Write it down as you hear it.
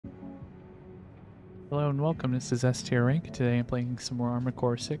Hello and welcome, this is S tier rank. Today I'm playing some more Armored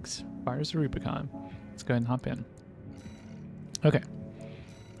Core 6, Fires of Rubicon. Let's go ahead and hop in. Okay,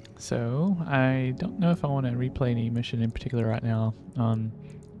 so I don't know if I want to replay any mission in particular right now. I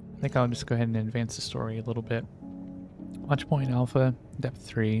think I'll just go ahead and advance the story a little bit. Launch point Alpha, depth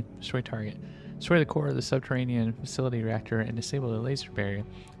 3, destroy target. Destroy the core of the subterranean facility reactor and disable the laser barrier.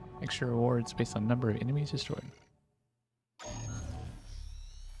 Extra rewards based on number of enemies destroyed.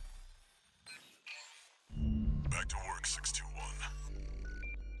 Back to work, 621.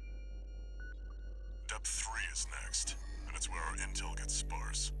 Depth 3 is next, and it's where our intel gets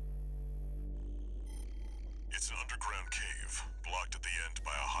sparse. It's an underground cave, blocked at the end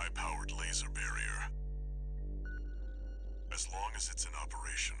by a high-powered laser barrier. As long as it's in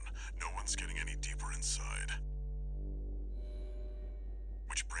operation, no one's getting any deeper inside.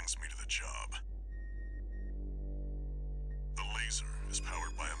 Which brings me to the job. The laser is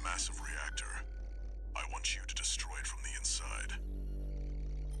powered by a massive reactor. I want you to destroy it from the inside.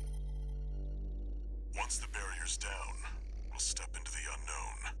 Once the barrier's down, we'll step into the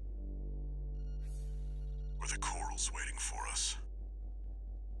unknown. Where the coral's waiting for us.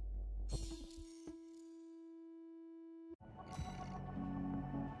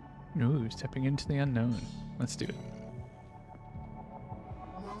 Ooh, stepping into the unknown. Let's do it.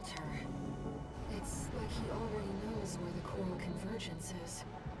 Walter, it's like he already knows where the coral convergence is.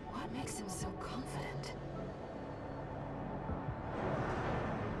 What makes him so confident?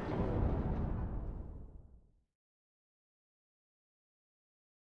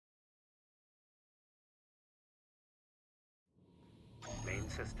 Main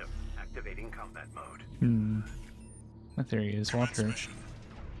system activating combat mode. There he is. Walter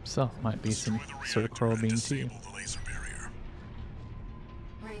himself might be some sort of coral being too. The laser barrier.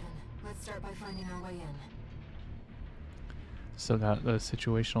 Raven, let's start by finding our way in. Still got those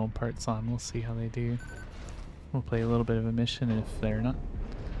situational parts on. We'll see how they do. We'll play a little bit of a mission, and if they're not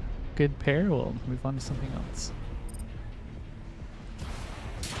a good pair, we'll move on to something else.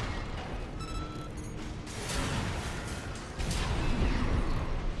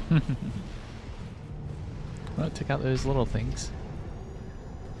 Well, take out those little things.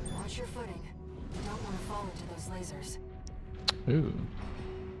 Watch your footing. You don't want to fall into those lasers. Ooh.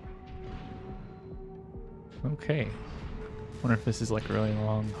 Okay. Wonder if this is like a really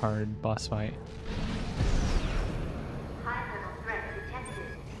long, hard boss fight. High-level threat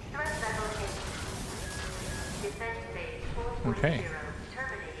detected. Threat level 8. Defense phase 440. Okay.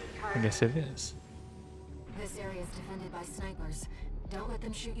 Terminating I target. guess it is. This area is defended by snipers. Don't let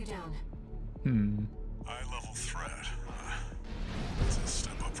them shoot you down. High-level threat. It's a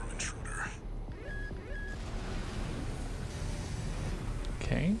step up from intruder.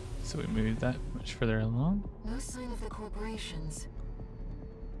 Okay, so we moved that much further along. No sign of the corporations.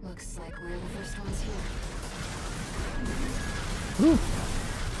 Looks like we're the first ones here. Woo!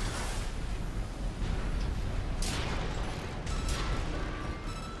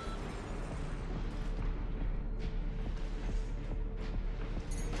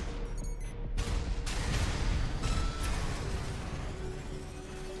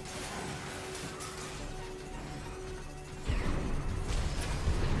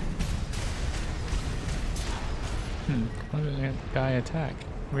 Why did that guy attack?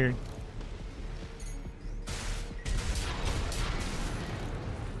 Weird.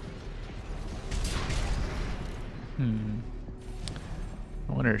 I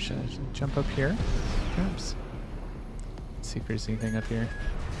wonder, should I jump up here? Perhaps? Let's see if there's anything up here.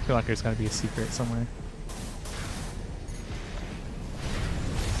 I feel like there's gotta be a secret somewhere.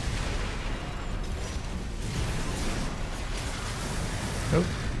 Nope.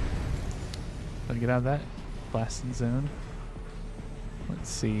 Gotta get out of that blasting zone. Let's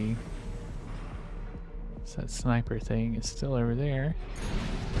see. So that sniper thing is still over there.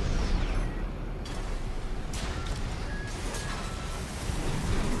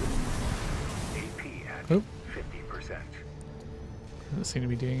 AP at Oop. 50%. Doesn't seem to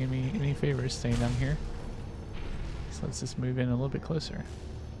be doing any favors staying down here. So let's just move in a little bit closer.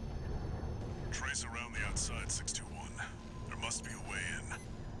 Trace around the outside, 621. There must be a way in.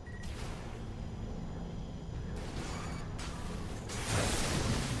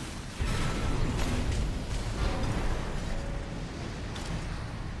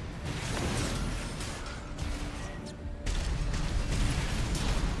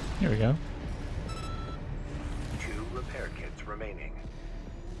 Here we go. 2 repair kits remaining.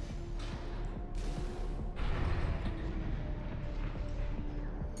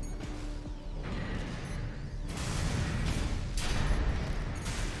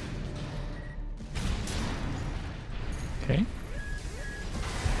 Okay.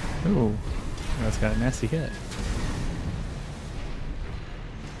 Ooh, That's got a nasty hit.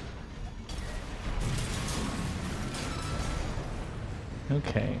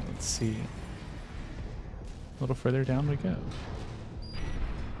 Okay, let's see. A little further down we go.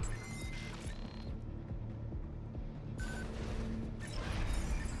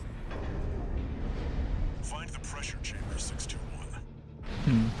 Find the pressure chamber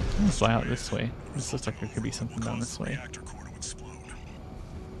 621. Let's fly out this way. This looks like there could be something down this way. Reactor core to explode.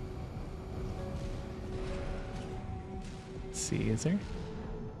 Let's see, is there?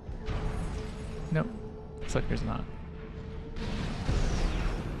 Nope. Looks like there's not.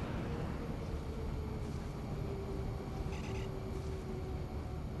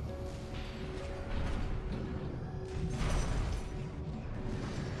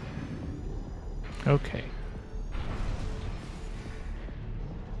 Okay.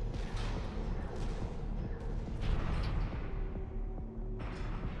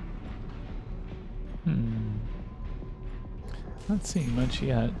 Not seeing much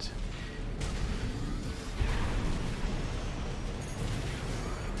yet.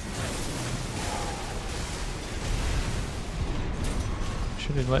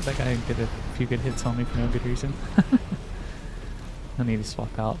 Should have let that guy get a few good hits on me for no good reason. I need to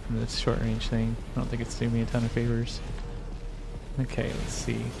swap out from this short range thing. I don't think it's doing me a ton of favors. Okay, let's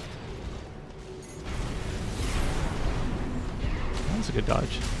see. That was a good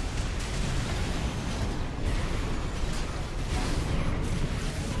dodge.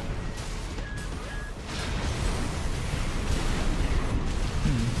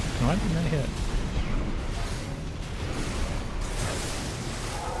 Why didn't that hit?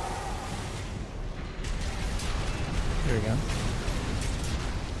 There we go.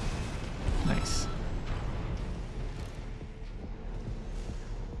 Nice.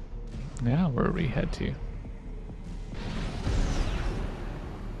 Now where do we head to?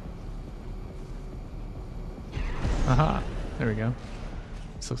 Aha! There we go.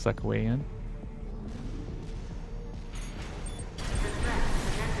 This looks like a way in.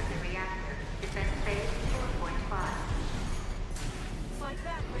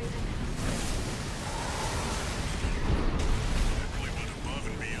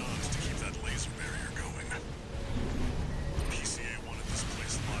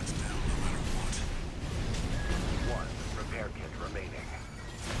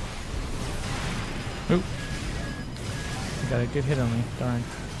 Oop. Got a good hit on me, darn.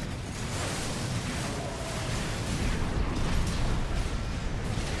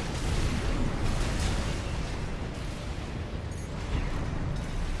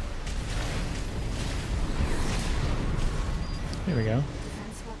 There we go.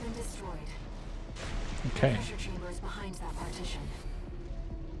 Defense weapon destroyed. Okay. Pressure chamber is behind that partition.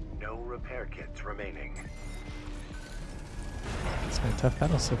 No repair kits remaining. It's been a tough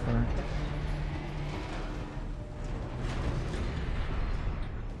battle so far.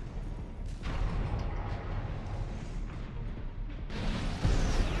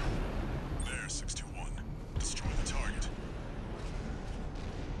 There, 621. Destroy the target.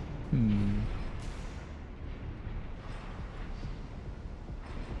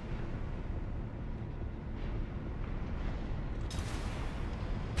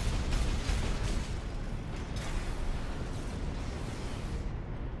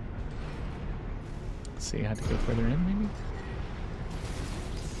 Let's see, I had to go further in maybe?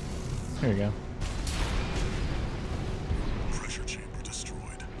 There we go. Pressure chamber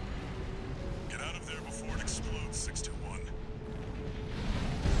destroyed. Get out of there before it explodes, 621.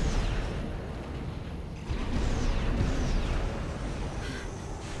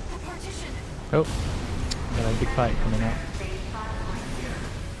 The partition. Oh, got a big fight coming up.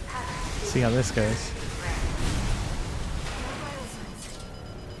 See how this goes. No vital signs.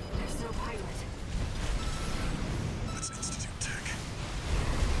 There's no pilot. Let's institute tech.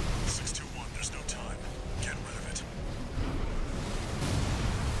 621, there's no time. Get rid of it.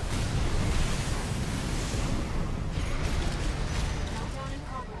 Countdown in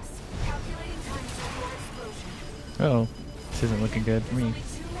progress. Calculating time before explosion. Oh, this isn't looking good for There's me. only 2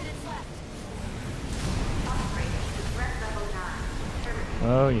 minutes left.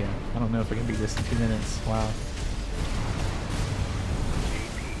 Oh yeah, I don't know if I can beat this in 2 minutes. Wow. AP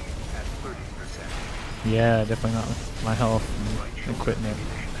at 30%. Yeah, definitely not with my health and equipment.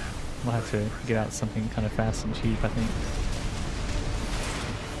 We'll have to get out something kind of fast and cheap, I think.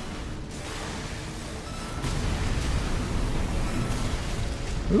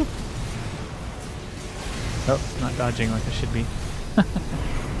 Oop. Oh, not dodging like I should be.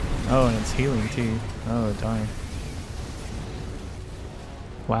 Oh, and it's healing too. Oh, darn.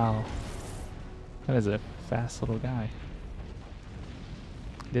 Wow. That is a fast little guy.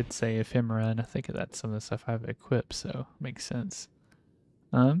 Did say ephemera, and I think that's some of the stuff I've equipped, so makes sense.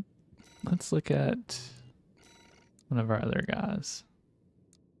 Let's look at one of our other guys.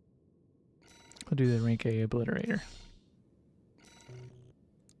 We'll do the rank A obliterator.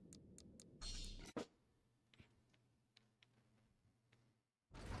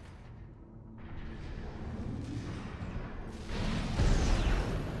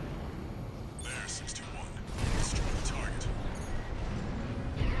 There, 621. Destroy the target.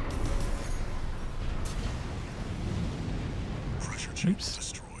 Pressure chamber Oops.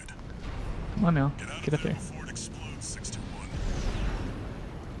 destroyed. Come on now, Get out get of up there there. before it explodes, 621.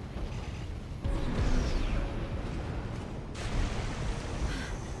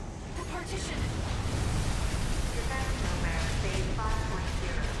 The partition! Defense program phase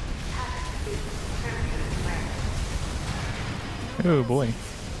 5.0. Hazard defeat. Parameters aware. Oh boy.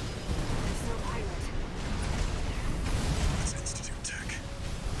 There's no pilot. That's Institute Tech.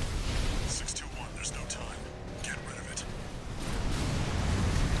 621, there's no time. Get rid of it.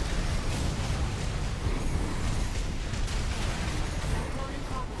 Cyclone in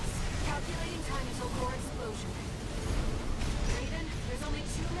progress. Calculating time until core explosion. Raven, there's only 2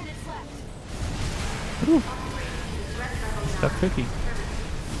 minutes left. Stuffed cookie.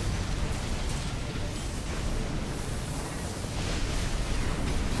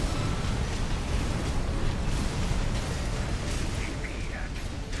 AP at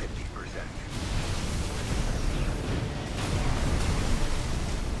 50%.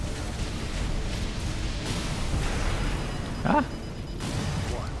 Ah,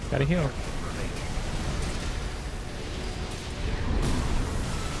 One gotta heal. remaining.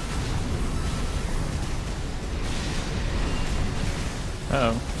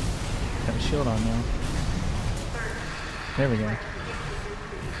 Uh oh. Got a shield on now. There we go.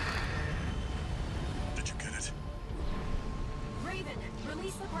 Did you get it? Raven,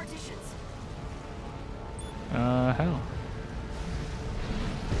 release the partitions. How?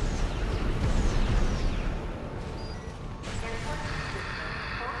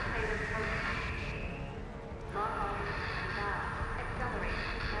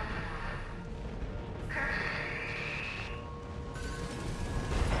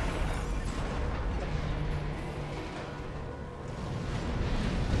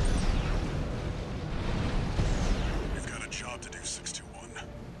 We've got a job to do, 621.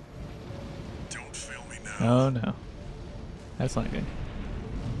 Don't fail me now. Oh no. That's not good.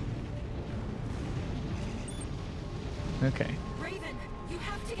 Okay. Raven, you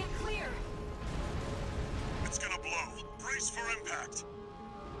have to get clear. It's gonna blow. Brace for impact.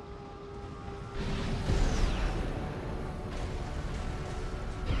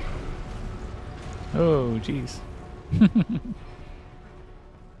 Oh, jeez.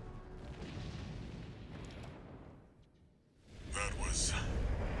 That was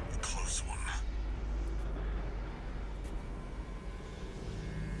a close one.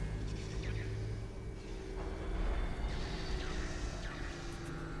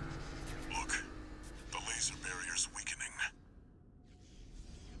 Look, the laser barrier's weakening.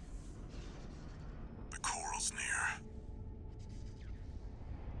 The coral's near.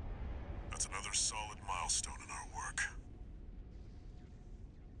 That's another solid milestone in our work.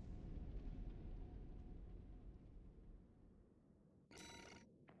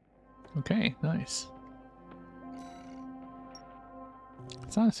 Okay, nice.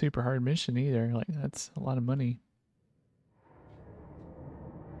 It's not a super hard mission either. Like, that's a lot of money.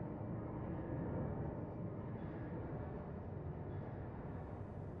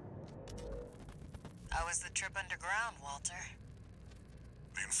 How was the trip underground, Walter?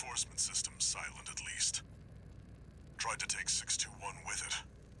 The enforcement system's silent at least. Tried to take 621 with it.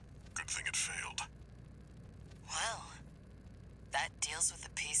 Good thing it failed. Well, that deals with the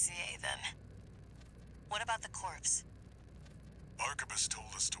PCA then. What about the corpse? Arquebus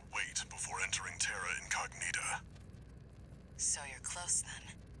told us to wait before entering Terra Incognita. So you're close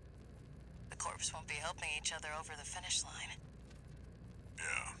then. The corpse won't be helping each other over the finish line.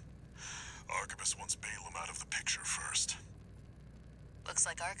 Yeah. Arquebus wants Balaam out of the picture first. Looks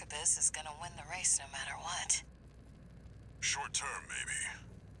like Arquebus is gonna win the race no matter what. Short term, maybe.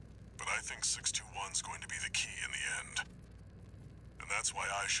 But I think 621's going to be the key in the end. And that's why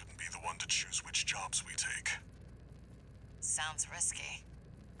I shouldn't be the one to choose which jobs we take. Sounds risky.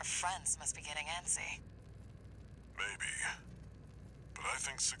 Our friends must be getting antsy. Maybe. But I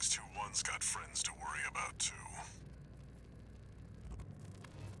think 621's got friends to worry about, too.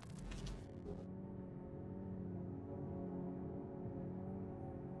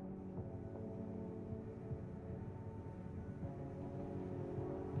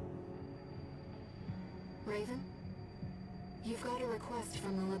 Raven? You've got a request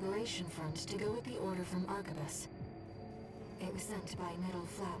from the Liberation Front to go with the order from Arquebus. It was sent by Middle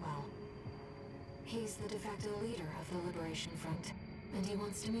Flatwell. He's the de facto leader of the Liberation Front, and he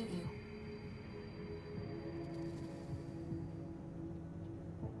wants to meet you.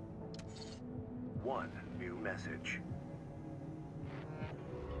 One new message.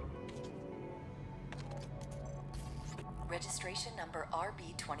 Registration number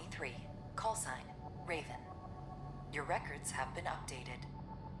RB23. Call sign, Raven. Your records have been updated.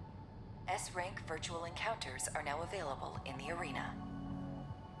 S-rank virtual encounters are now available in the arena.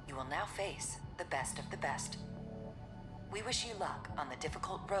 You will now face the best of the best. We wish you luck on the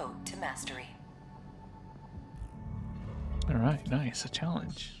difficult road to mastery. Alright, nice. A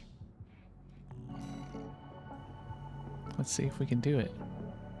challenge. Let's see if we can do it.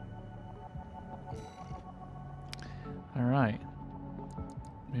 Alright.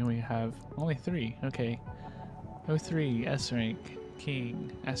 And we have only 3. Okay. 03, S-rank,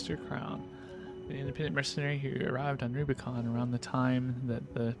 King, Aster Crown. An independent mercenary who arrived on Rubicon around the time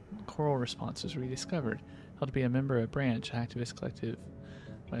that the Coral response was rediscovered. Held to be a member of Branch, activist collective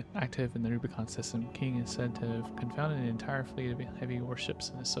active in the Rubicon system. King is said to have confounded an entire fleet of heavy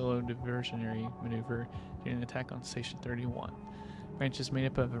warships in a solo diversionary maneuver during an attack on Station 31. Branch is made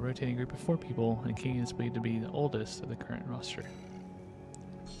up of a rotating group of 4 people, and King is believed to be the oldest of the current roster.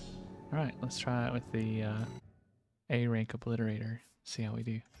 Alright, let's try it with the A-rank Obliterator. See how we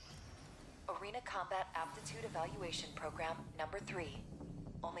do. Arena Combat Aptitude Evaluation Program number 3.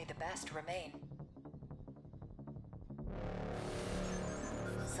 Only the best remain.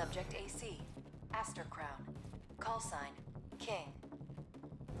 Subject AC, Aster Crown. Call sign, King.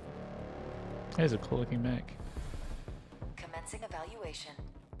 That is a cool looking mech. Commencing evaluation.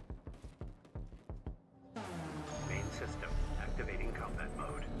 Main system activating combat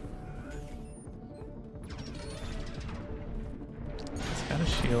mode. It's got a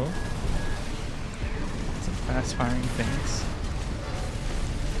shield. Some fast firing things.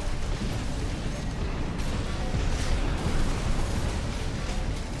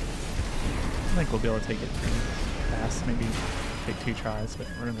 I think we'll be able to take it pretty fast. Maybe take 2 tries, but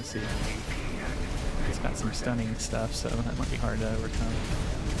we're gonna see. It's got some stunning stuff, so that might be hard to overcome.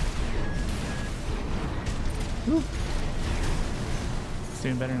 Woo. It's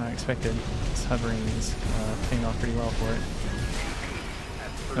doing better than I expected. This hovering is paying off pretty well for it.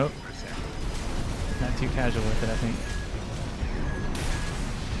 Oh, not too casual with it, I think.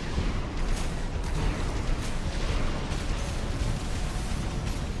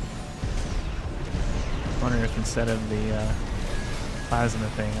 I wonder if instead of the plasma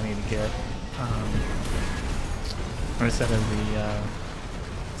thing I need to get, or instead of the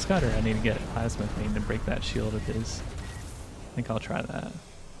Scudder, I need to get a plasma thing to break that shield of his. I think I'll try that.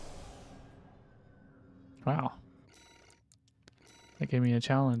 Wow. That gave me a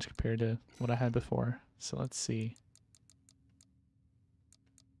challenge compared to what I had before. So let's see.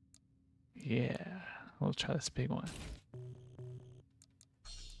 Yeah, we'll try this big one.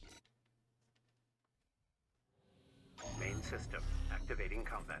 Main system activating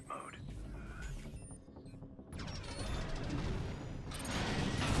combat mode.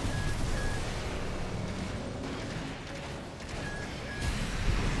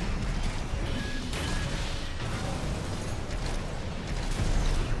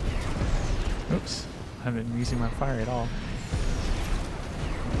 Oops, I haven't been using my fire at all.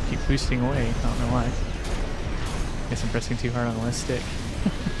 Keep boosting away, I don't know why. Guess I'm pressing too hard on the left stick.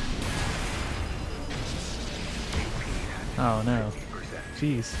 Oh no.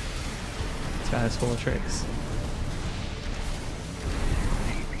 Jeez. This guy is full of tricks.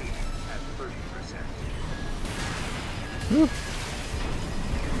 Woo!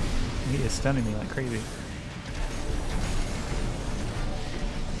 He is stunning me like crazy.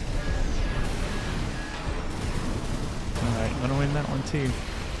 Alright, I'm gonna win that one too.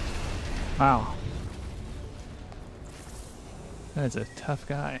 Wow. That is a tough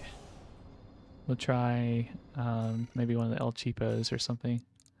guy. We'll try maybe one of the El Cheapos or something.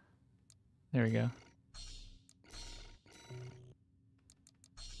 There we go.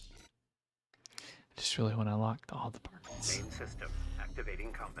 Just really want to unlock all the parts Main system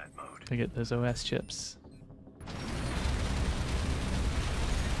activating combat mode. to get those OS chips.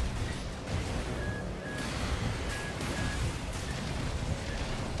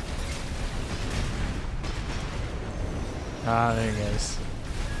 Ah, there he goes.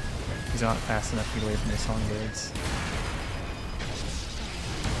 He's not fast enough to get away from the songbirds.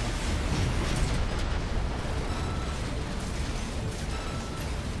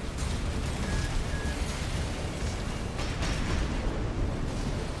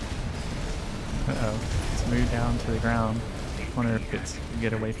 Uh-oh. Let's move down to the ground. Wonder if it's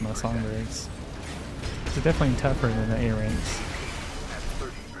get away from the songbirds. It's definitely tougher than the A ranks. At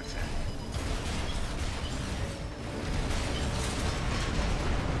 30%.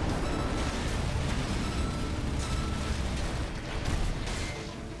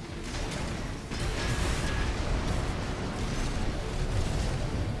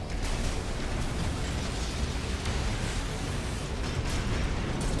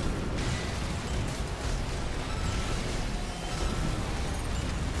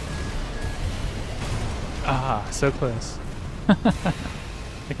 Ah, so close. I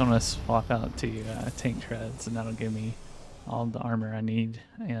think I'm gonna swap out to tank treads, and that'll give me all the armor I need.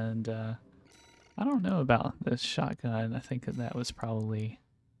 And I don't know about the shotgun. I think that was probably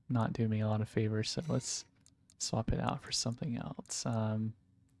not doing me a lot of favors. So let's swap it out for something else.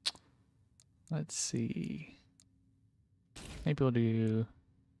 Let's see. Maybe we'll do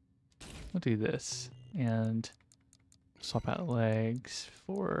this and swap out legs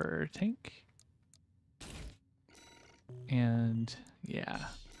for tank. And yeah,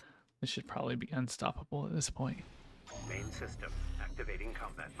 this should probably be unstoppable at this point. Main system activating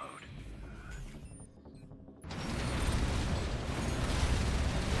combat mode.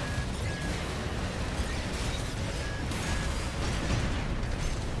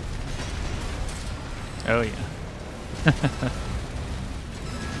 Oh yeah.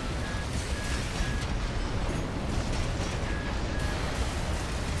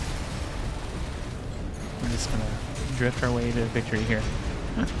 We're just gonna drift our way to victory here.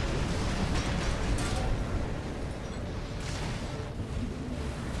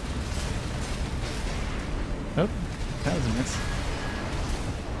 Oh, that was a miss.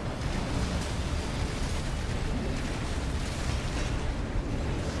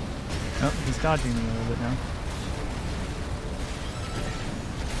 Oh, he's dodging me a little bit now.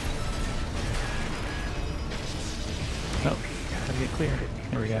 Oh, gotta get clear.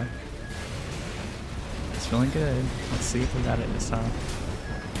 There we go. It's feeling good. Let's see if we got it this time.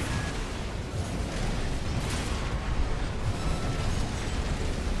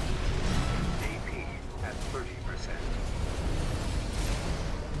 AP at 30%.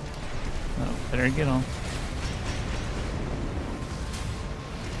 Oh, better get on.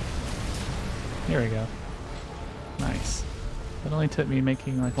 Here we go. Nice. It only took me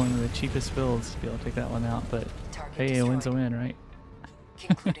making like one of the cheapest builds to be able to take that one out, but Target hey, a win's a destroyed. win, right?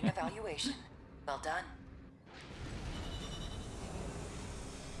 Concluding evaluation. Well done.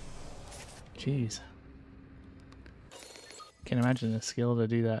 Jeez. Can't imagine the skill to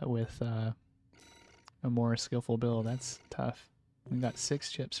do that with a more skillful build. That's tough. We got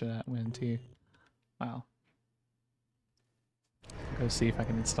 6 chips for that win too. Wow. Go see if I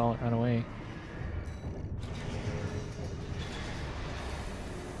can install it right away.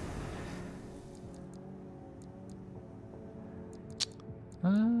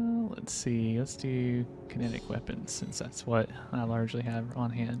 Let's see. Let's do kinetic weapons since that's what I largely have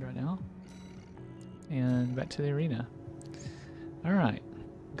on hand right now. And back to the arena. Alright.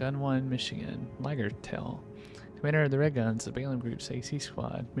 Gun 1, Michigan. Liger Tail. Commander of the Red Guns, the Balaam Group's AC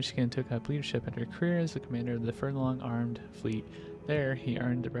Squad. Michigan took up leadership after a career as the commander of the Furlong Armed Fleet. There, he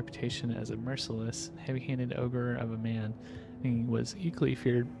earned a reputation as a merciless, heavy-handed ogre of a man, and he was equally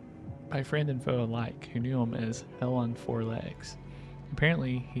feared by friend and foe alike, who knew him as Hell on 4 Legs.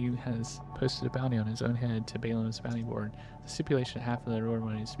 Apparently, he has posted a bounty on his own head to Balaam's bounty board. The stipulation that half of the reward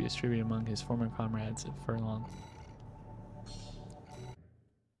money is to be distributed among his former comrades at Furlong.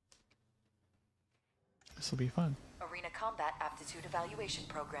 This will be fun. Arena Combat Aptitude Evaluation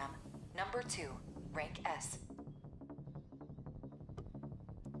Program. Number 2. Rank S.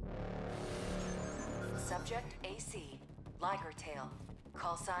 Subject AC. Liger Tail.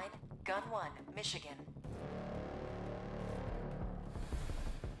 Call sign Gun 1, Michigan.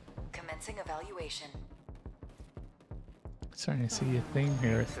 Commencing evaluation. Starting to see a theme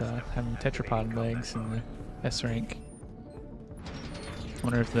here with having tetrapod legs in the S rank.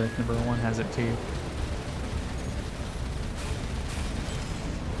 Wonder if the number 1 has it too.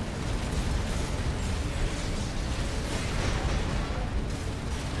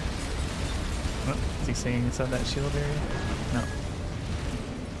 Oh, is he staying inside that shield area? No.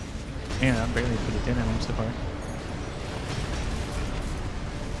 Man, I barely put a dent in him so far.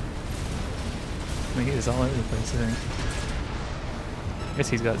 I mean, he is all over the place, isn't he? I guess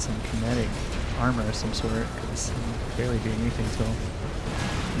he's got some kinetic armor of some sort, because I'm barely doing anything to him.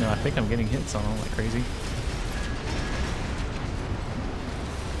 No, I think I'm getting hits on him like crazy.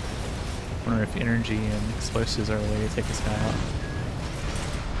 Wonder if energy and explosives are a way to take this guy out.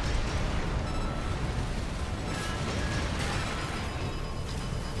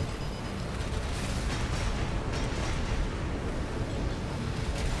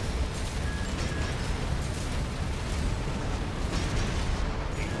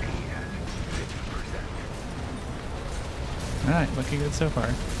 Alright, looking good so far.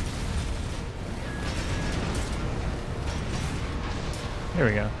 There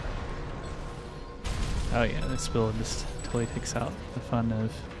we go. Oh yeah, this build just totally takes out the fun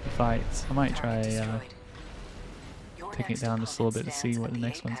of the fights. I might try taking it down just a little bit to see what the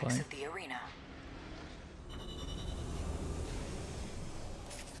next one's like.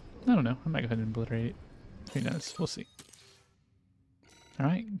 I don't know. I might go ahead and obliterate it. Who knows? We'll see.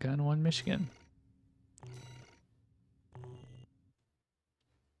 Alright, Gun 1 Michigan.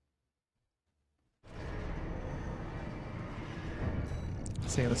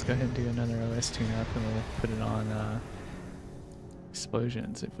 So yeah, let's go ahead and do another OS tune-up and we'll put it on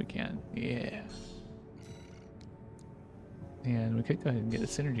explosions if we can. Yeah. And we could go ahead and get a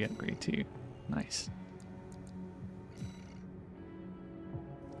synergy upgrade too. Nice.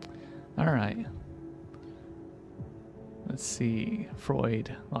 Alright. Let's see.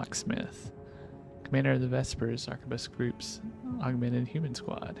 Freud, Locksmith. Commander of the Vespers, Arquebus Group's augmented human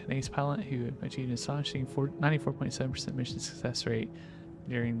squad. An ace pilot who achieved an astonishing 94.7% mission success rate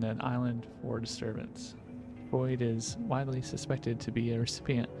during the Island 4 disturbance. Freud is widely suspected to be a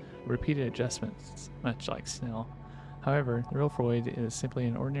recipient of repeated adjustments, much like Snell. However, the real Freud is simply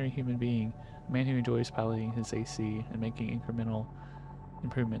an ordinary human being, a man who enjoys piloting his AC and making incremental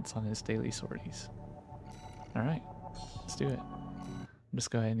improvements on his daily sorties. Alright, let's do it. Just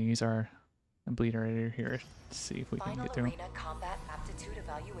go ahead and use our obliterator here to see if we can get through. Final Arena Combat Aptitude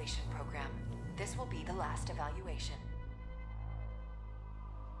Evaluation Program. This will be the last evaluation.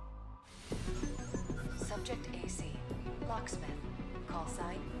 Subject AC, Locksmith. Call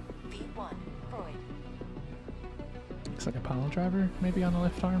sign, V1, Freud. Looks like a pile driver, maybe on the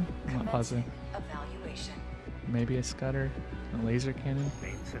left arm? I'm not positive. Evaluation. Maybe a scudder, a laser cannon?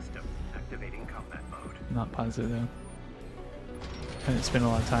 Main system activating combat mode. Not positive though. Haven't spent a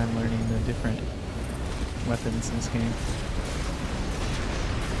lot of time learning the different weapons in this game.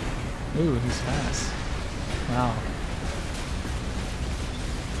 Ooh, he's fast. Wow.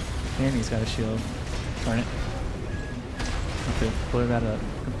 And he's got a shield. Darn it. Have to blow that up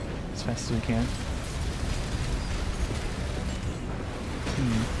as fast as we can.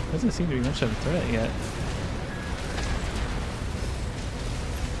 Doesn't seem to be much of a threat yet.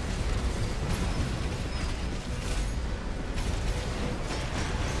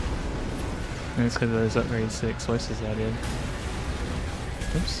 Maybe it's because of those upgrade 6 voices I did.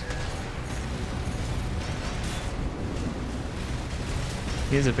 Oops.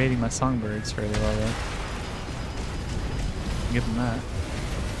 He is evading my songbirds fairly well though. Give him that.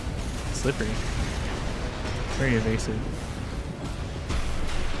 Slippery. Very evasive.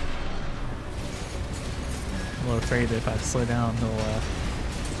 I'm a little afraid that if I slow down he'll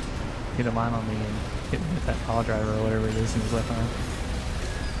get a line on me and hit me with that pile driver or whatever it is in his left arm.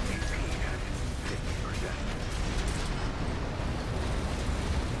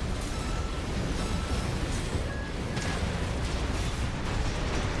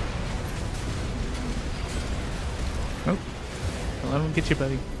 Oh, don't let him get you,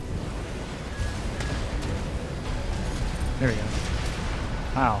 buddy. There we go.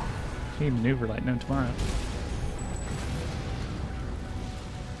 Wow, he can maneuver like no tomorrow.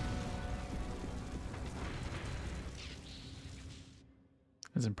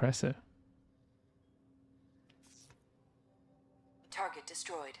 That's impressive. Target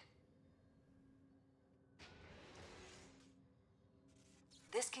destroyed.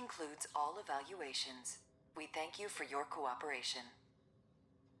 This concludes all evaluations. We thank you for your cooperation.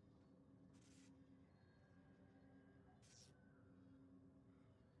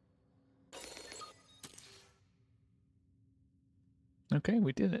 Okay,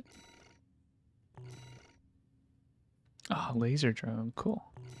 we did it. Oh, laser drone, cool.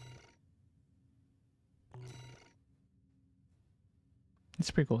 It's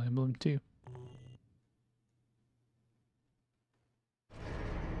a pretty cool emblem too.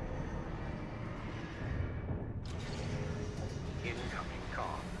 Incoming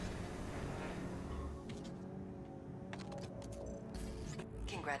comms.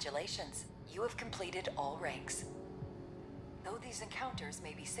 Congratulations, you have completed all ranks. Though these encounters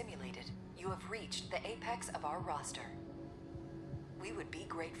may be simulated, you have reached the apex of our roster. We would be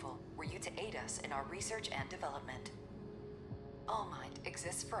grateful were you to aid us in our research and development. All Might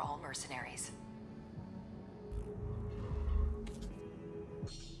exists for all mercenaries.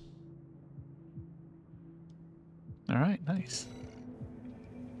 Alright, nice.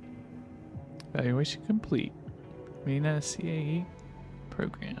 Evaluation complete. Mina CAE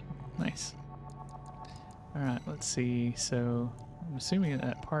program. Nice. Alright, let's see. So, I'm assuming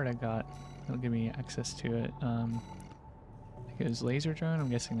that part I got, it'll give me access to it. I think it was laser drone. I'm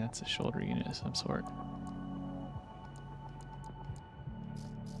guessing that's a shoulder unit of some sort.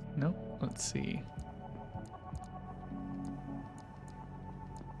 Nope. Let's see.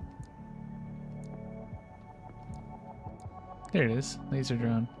 There it is. Laser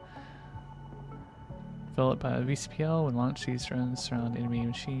drone. Developed by VCPL, when launched, these drones surround enemy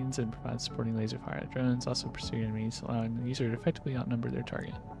machines and provide supporting laser fire. Drones also pursue enemies, allowing the user to effectively outnumber their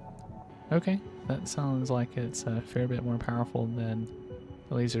target. Okay, that sounds like it's a fair bit more powerful than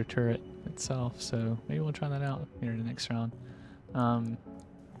the laser turret itself, so maybe we'll try that out here in the next round.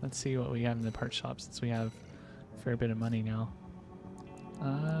 Let's see what we have in the part shop since we have a fair bit of money now.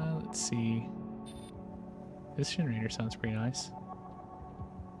 Let's see. This generator sounds pretty nice.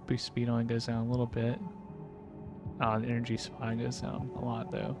 Boost speed only goes down a little bit. The energy supply goes down a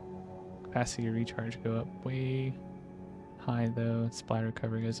lot though. Capacity to recharge go up way high though. Supply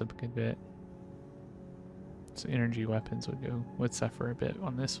recovery goes up a good bit. So energy weapons would suffer a bit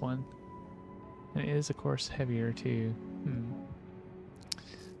on this one. And it is of course heavier too.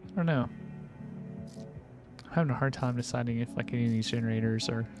 I don't know. I'm having a hard time deciding if like any of these generators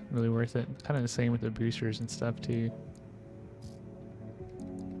are really worth it. Kind of the same with the boosters and stuff too.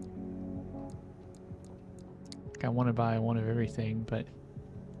 I want to buy one of everything, but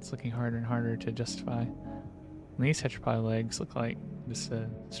it's looking harder and harder to justify. And these tetrapod legs look like just a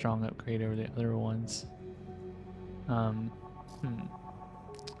strong upgrade over the other ones. Might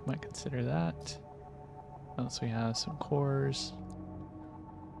consider that. What else we have? Some cores.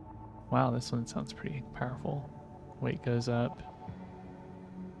 Wow, this one sounds pretty powerful. Weight goes up.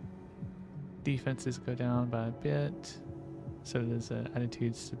 Defenses go down by a bit. So does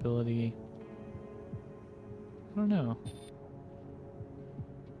attitude stability. I don't know.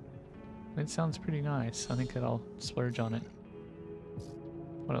 It sounds pretty nice. I think that I'll splurge on it.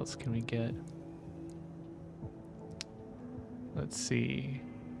 What else can we get? Let's see.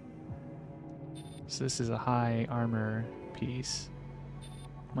 So this is a high armor piece.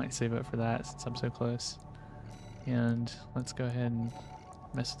 Might save up for that since I'm so close. And let's go ahead and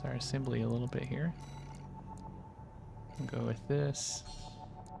mess with our assembly a little bit here. We'll go with this.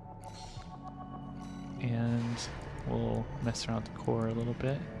 And we'll mess around with the core a little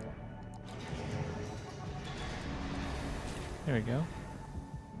bit. There we go.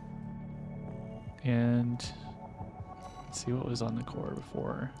 And let's see what was on the core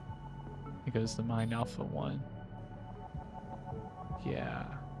before. It goes to Mind Alpha 1. Yeah.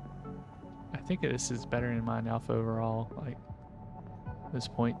 I think this is better in Mind Alpha overall. Like, those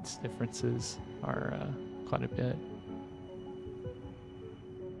points differences are quite a bit.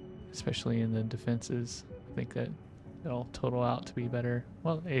 Especially in the defenses. I think that it'll total out to be better.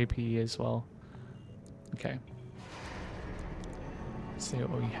 Well, AP as well. Okay. Let's see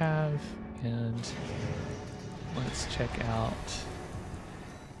what we have, and let's check out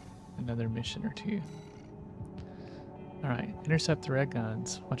another mission or two. Alright, intercept the red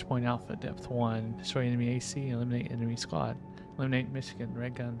guns. Watchpoint Alpha, depth 1. Destroy enemy AC, eliminate enemy squad. Eliminate Michigan,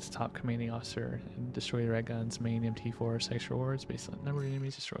 red gun's top commanding officer, and destroy the red gun's main MT4 extra rewards based on the number of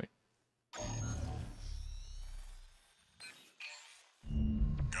enemies destroyed.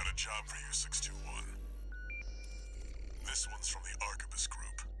 Got a job for you, 621. This one's from the Arquebus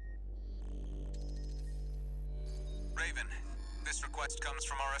Group. Raven, this request comes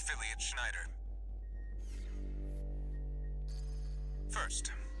from our affiliate, Schneider.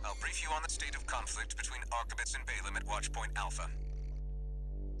 First, I'll brief you on the state of conflict between Arquebus and Balaam at Watchpoint Alpha.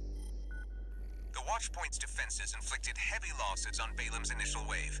 The Watchpoint's defenses inflicted heavy losses on Balaam's initial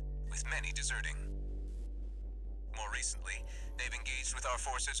wave, with many deserting. More recently, they've engaged with our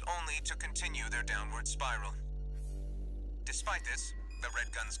forces only to continue their downward spiral. Despite this, the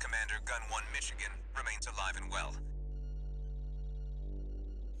Red Gun's commander, Gun 1 Michigan, remains alive and well,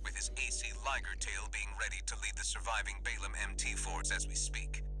 with his AC Liger tail being ready to lead the surviving Balaam MT4s as we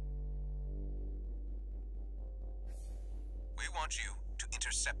speak. We want you to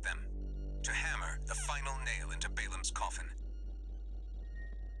intercept them, to hammer the final nail into Balaam's coffin.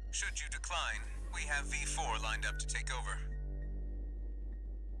 Should you decline, we have V4 lined up to take over.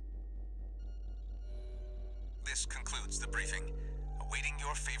 This concludes the briefing, awaiting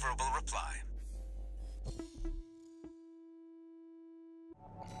your favorable reply.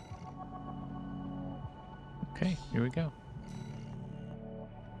 Okay, here we go.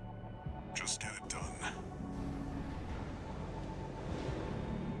 Just get it done.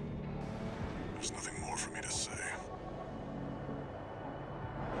 There's nothing more for me to say.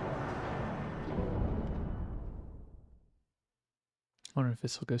 I wonder if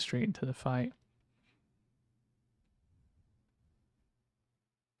this will go straight into the fight.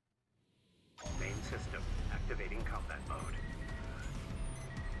 Main system activating combat mode.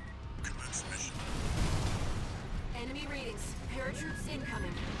 Commence mission. Enemy readings. Paratroops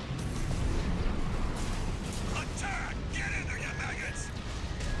incoming. Attack! Get in there, you maggots!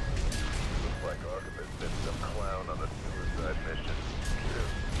 Looks like Archibald sent some clown on a suicide mission.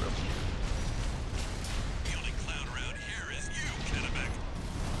 The only clown around here is you, Kennebec.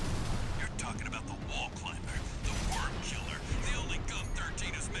 You're talking about the wall climber, the worm killer, the only Gun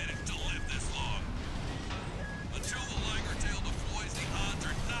 13 who's managed to live this long. Until the Liger Tail deploys, the odds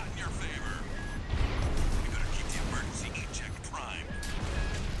are not in your favor. You better keep the emergency eject primed.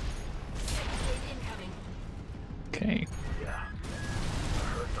 Incoming. Okay.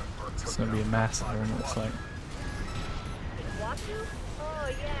 It's gonna be a massive one, it looks like. Want to? Oh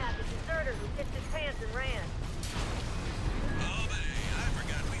yeah, the deserter who pissed his pants and ran. Oh, but hey, I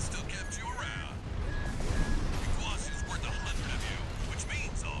forgot we still kept you around. Iguazu's worth 100 of you, which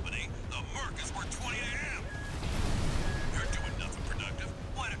means, Albany, the Merc is worth 20 to him. You're doing nothing productive.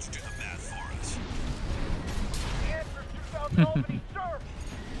 Why don't you do the math for us? The answer's 2,000 Albany, sir!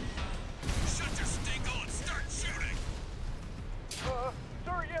 Shut your stinkhole and start shooting!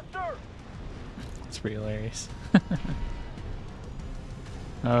 Sir, yes, sir! It's pretty hilarious.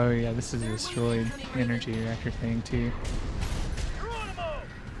 Oh yeah, this is a destroyed energy reactor thing too. Geronimo!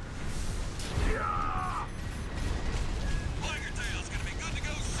 Liger Tail's gonna be good to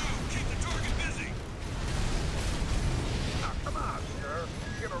go soon. Keep the target busy. Now, come on, sir.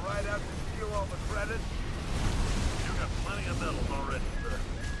 You gonna ride out and steal all the credit? You got plenty of medals already, sir.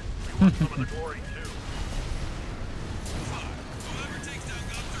 We want some of the glory, too. Fine. Whoever takes down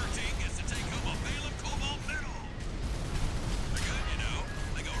Gun 13 gets to take home a Balaam Cobalt medal. They're good, you know.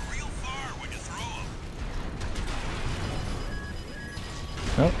 They go real far when you throw them.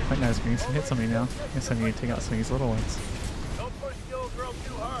 Oh, that guy's getting some hits on me now. Guess I need to take out some of these little ones. Don't push the old girl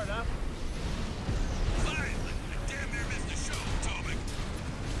too hard, huh? Fine. I damn near missed the show, Tomek.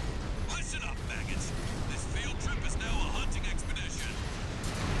 Listen up, maggots. This field trip is now a hunting expedition.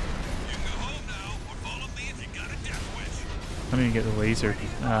 You can go home now, or follow me if you got a death wish. I'm gonna get the laser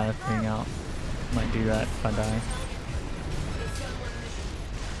thing out. Might do that if I die.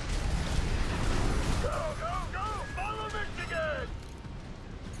 Go, go, go! Follow Michigan!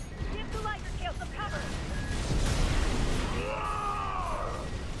 Give the Liger Tail some cover.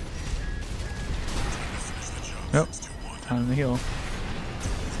 Nope. Time to heal.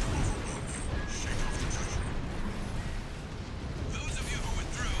 Those of you who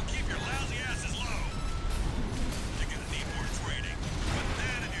withdrew, keep your lousy asses low. You're gonna need more training. Put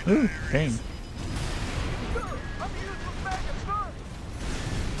that in your Ooh, diaries. dang. Sir, I'm the useless maggot, sir!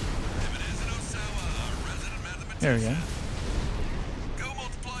 If it isn't Osawa, our resident mathematician, There we go. go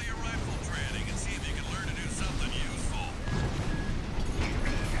multiply your rifle training and see if you can learn to do something useful.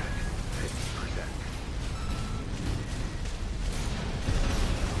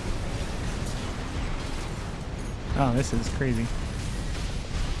 Oh, this is crazy.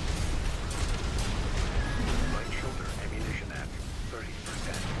 Right shoulder ammunition at 30%.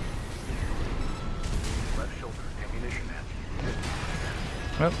 Left shoulder ammunition at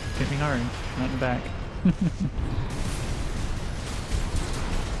 50%. Oh, hit me hard. Not in the back.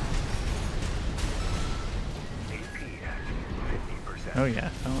 AP at 50%. Oh yeah,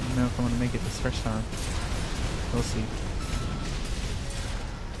 I don't know if I want to make it this first time. We'll see.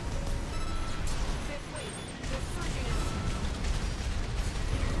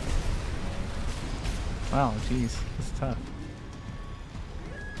 Wow, jeez, this is tough.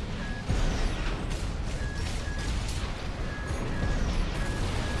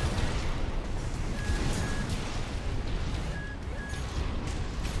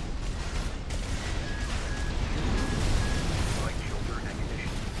 Right shoulder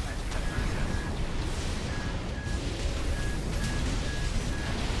ammunition at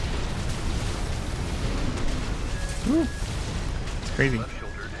 10%. Woo! It's crazy. Left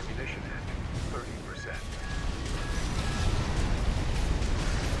shoulder ammunition at 30%.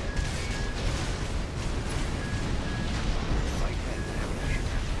 Right hand ammunition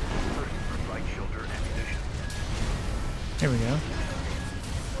at 30%. Right shoulder ammunition. Here we go.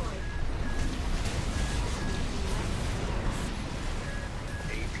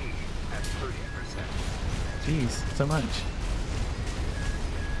 AP at 30%. Jeez, so much.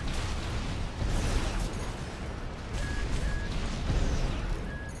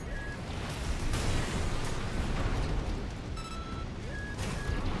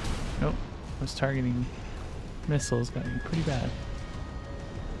 Nope, those targeting missiles got me pretty bad.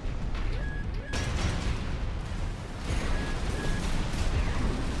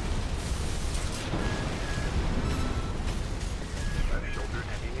 Left shoulder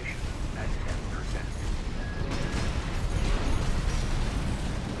ammunition at 10%.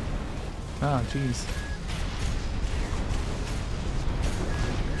 Oh, jeez.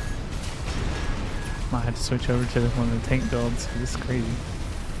 Might have to switch over to one of the tank builds, 'cause this is crazy.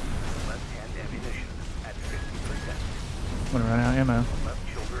 Left-hand ammunition at 50%. I'm gonna run out of ammo.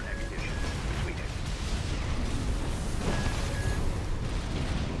 Left shoulder ammunition depleted.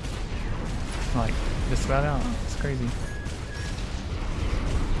 Like, just about out. It's crazy.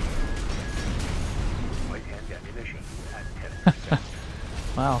 Right-hand ammunition at 10%.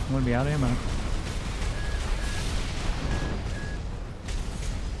 Wow, I'm gonna be out of ammo.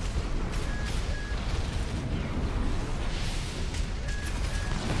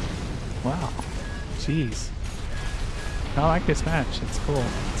 Wow. Jeez. I like this match. It's cool.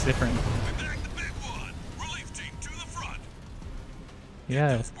 It's different. We bagged the big one. Relief team to the front.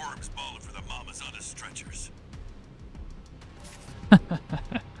 Yeah. Those worms balling for the mamas on the stretchers.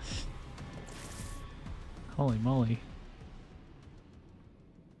 Holy moly.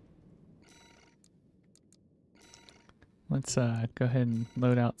 Let's go ahead and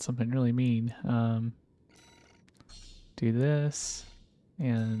load out something really mean. Do this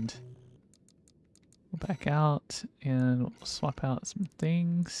and we'll back out and we'll swap out some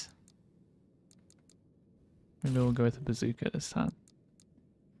things. Maybe we'll go with a bazooka this time.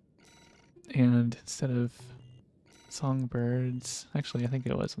 And instead of songbirds, actually I think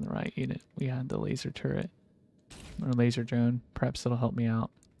it was on the right unit, we had the laser turret or laser drone. Perhaps it'll help me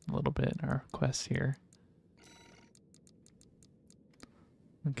out a little bit in our quest here.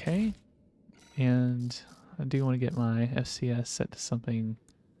 Okay, and I do want to get my FCS set to something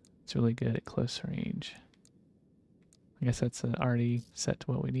that's really good at close range. I guess that's already set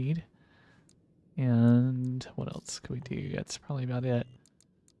to what we need. And what else could we do? That's probably about it.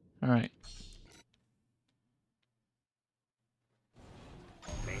 Alright.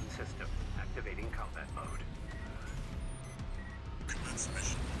 Main system activating combat mode. Commence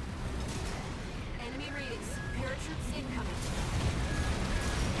mission. Enemy readings. Paratroops incoming.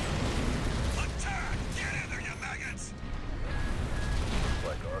 Attack! Get in there, you maggots!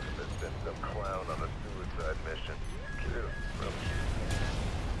 Like Artemis sent some clown on a suicide mission. Kill him.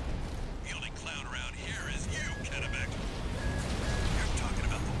 The only clown around here is you, Kennebec. You're talking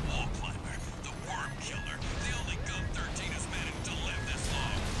about the wall climber, the worm killer, the only gun 13 has managed to live this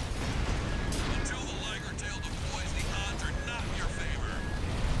long. Until the Liger Tail deploys, the odds are not in your favor.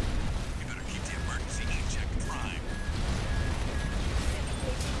 You better keep the emergency check prime.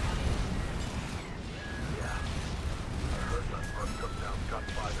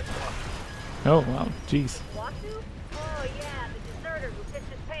 Oh wow, jeez. Watu? Oh yeah, the deserter who pissed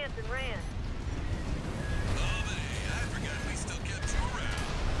his pants and ran. Oh, but hey, I forgot we still kept you around.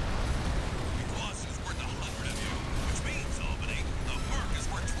 Iguazu's worth 100 of you, which means, Albany, a merc is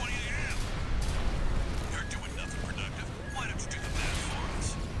worth 20 of him. You're doing nothing productive. Why don't you do the math for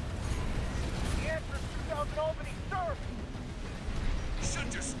us? The answer is 2,000 Albany, sir! Shut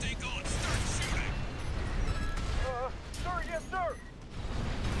your stink on and start shooting. Sir, yes, sir!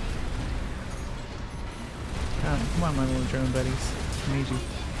 Come on, my little drone buddies. I need you.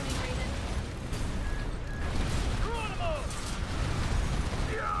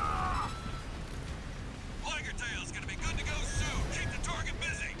 Liger Tail's gonna be good to go soon. Keep the target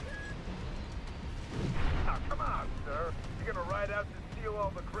busy. Now, come on, sir. You gonna ride out to steal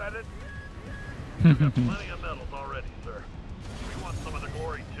all the credit? We've got plenty of medals already, sir. We want some of the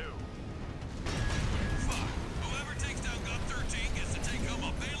glory, too. Fuck. Whoever takes down gun 13 gets to take home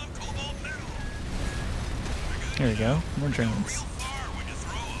a Balaam Cobalt medal. There we go. More Real drones. far when you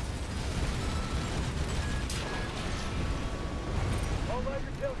throw 'em. All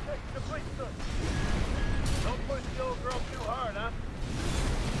Liger Tail checks complete, sir. Don't push the old girl too hard, huh?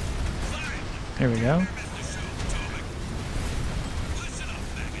 There we go. Listen up,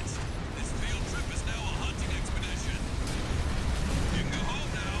 maggots. This field trip is now a hunting expedition. You can go home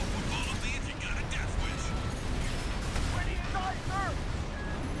now or follow me if you got a death wish. Where do you die, sir?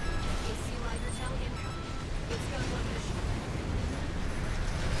 AC Liger Tail incoming. It's gun one mission.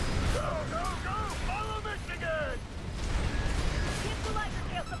 Go, go, go! Follow Michigan! Give the Liger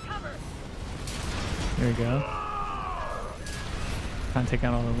Tail some cover. There we go. Trying to take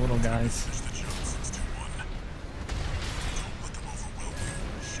out all the little guys. Finish the job since 2-1. Don't let them overwhelm you.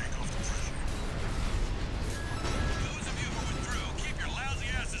 Shake off the pressure. Those of you who went through, keep your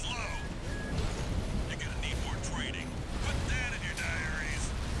lousy asses low. You're gonna need more training. Put that in your diaries.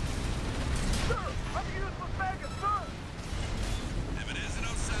 Sir, I'm a useless maggot, sir! If it isn't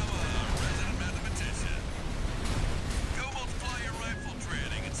Osama, a resident mathematician. Go multiply your rifle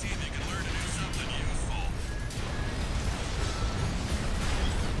training and see if you can learn to do something useful.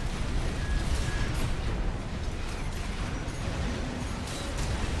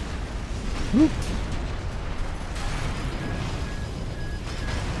 Whoop.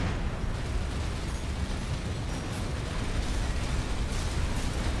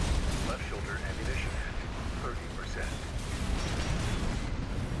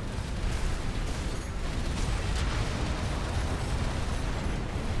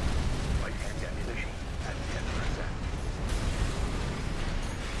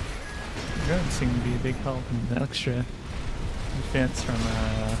 Drones seem to be a big help, and the extra defense from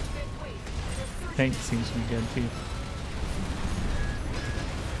tank seems to be good too.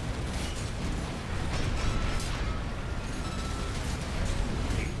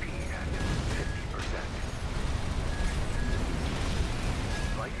 AP at 50%.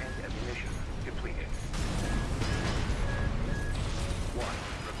 Light and ammunition depleted. 1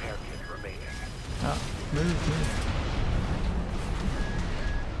 repair kit remaining. Oh, move.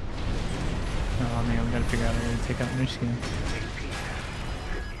 Oh man, we gotta figure out how to take out Michigan. AP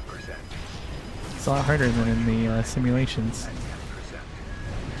at 50%. It's a lot harder than in the simulations. At 10%.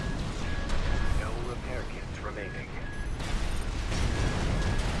 No repair kits remaining.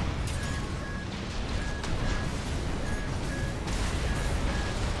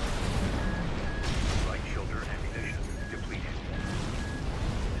 Light shoulder ammunition depleted.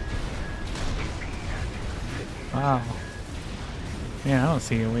 AP at 50%. Wow. Man, I don't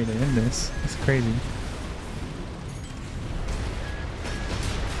see a way to end this. It's crazy.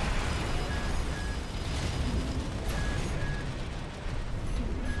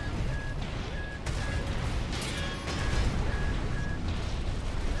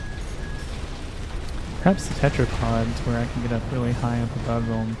 Perhaps the tetrapods where I can get up really high up above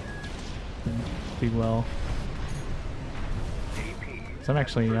them and do well. So I'm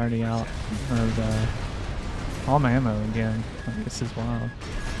actually already out of all my ammo again. Like, this is wild.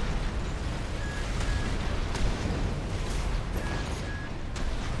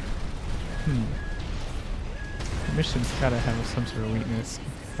 The mission's gotta have some sort of weakness.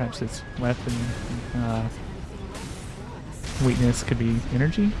 Perhaps its weapon weakness could be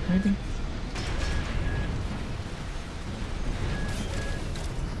energy, maybe?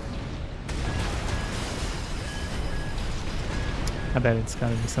 I bet it's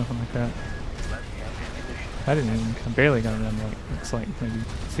gotta be something like that. I didn't even, I barely got it on like, looks like maybe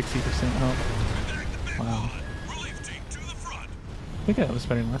 60% health. Wow. Relief team to the front. I think that was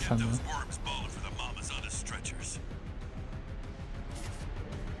better than last time Those though. worms balling for the mamas on the stretchers.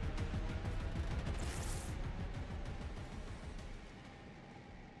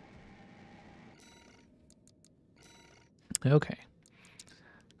 Okay.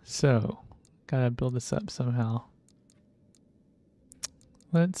 So, gotta build this up somehow.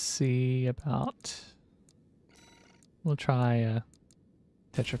 Let's see about... We'll try a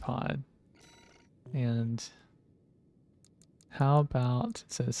tetrapod. And how about,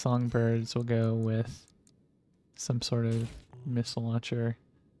 it says songbirds, we'll go with some sort of missile launcher.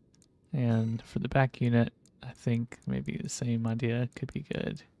 And for the back unit, I think maybe the same idea could be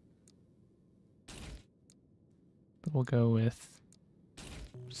good. But we'll go with,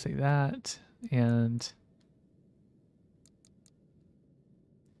 say that, and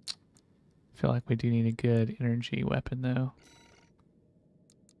I feel like we do need a good energy weapon though.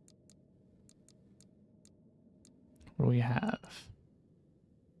 What do we have?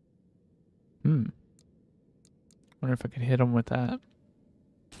 Wonder if I could hit him with that.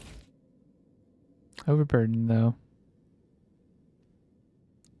 Overburden though.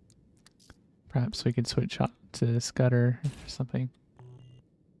 Perhaps we could switch out to Scudder or something.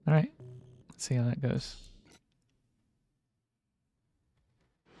 Alright, let's see how that goes.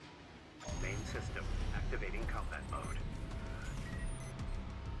 Main system activating combat mode.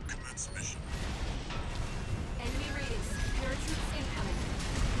 Commence mission. Enemy readings. Paratroops incoming.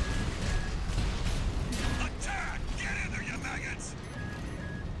 Attack! Get in there, you maggots!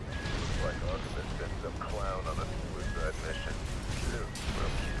 Looks like Artemis sent some clown on a suicide mission. Ew, real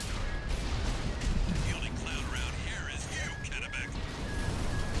cute. The only clown around here is you, Kennebec.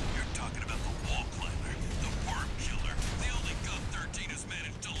 You're talking about the wall climber, the worm killer, the only gun 13 has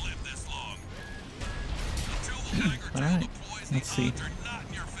managed to live this long. Until the Tiger Tail deploys, the let's see. odds are not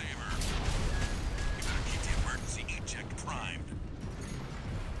in your favor. You better keep the emergency eject primed.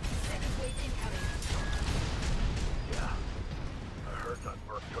 Second wave incoming. Yeah. I heard that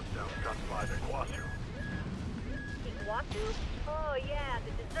Merc took down Gunfly the Guasu. Iguazu? Oh yeah,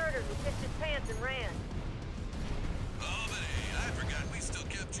 the deserter who pissed his pants and ran. Oh, but hey, I forgot we still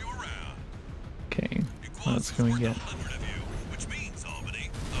kept you around. Okay, what else can we get? 100 of you, which means, Albany,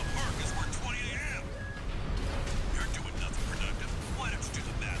 the park is worth 20 a.m. You're doing nothing productive. Why don't you do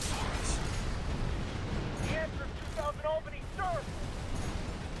the math for us? The answer is 2000 Albany, sir!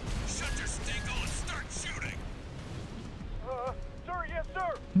 Shut your stingle and start shooting. Sir, yes,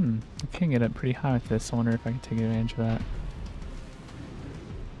 sir! I can get up pretty high with this. I wonder if I can take advantage of that.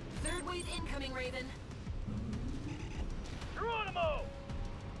 Third wave incoming, Raven. Geronimo!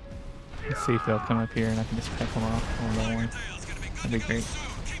 Let's see if they'll come up here and I can just pick them off one by one. Tail's gonna be good That'd be to go great. soon.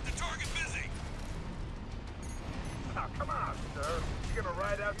 Keep the target busy. Ah, come on, sir. You gonna gonna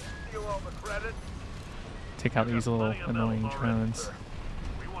ride out and steal all the credit? Take out these little Plenty of annoying medals already, drones. sir.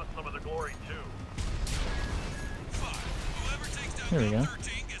 We want some of the glory too. Fine. Whoever takes down There we Gun go.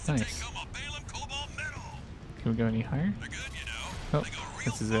 13 gets to Nice. take home a Balaam Cobalt medal. Can we go any higher? They're good, you know. Oh, They go real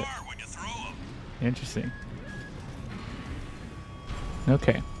this is it. far when you throw them. Interesting.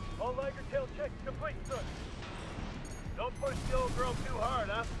 Okay. All Liger tail checks complete, sir. Don't push the old girl too hard,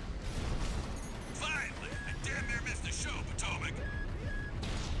 huh? Finally! I damn near missed the show, Potomac.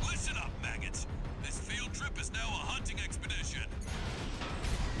 Listen up, maggots. This field trip is now a hunting expedition.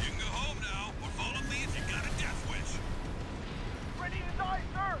 You can go home now, or follow me if you got a death wish. Ready to die,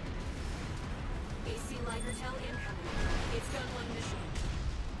 sir! AC Ligertail incoming. It's gun 1 mission.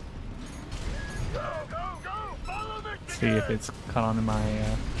 Go, go, go! Follow the See if it's caught on to my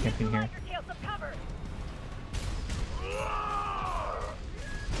camping here. Ligertail some cover.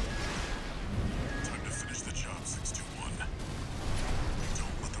 Time to finish the job, 621.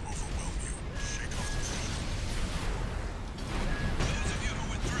 Don't let them overwhelm you. Shake off the tension. Those of you who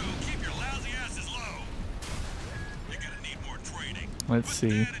went through, keep your lousy asses low. You're gonna need more training. Let's Put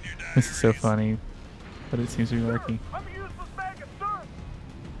see. that in your This is so diaries. funny, but it seems to be working. I'm a useless maggot, sir!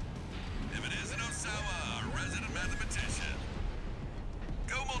 If it isn't Osawa, a resident mathematician.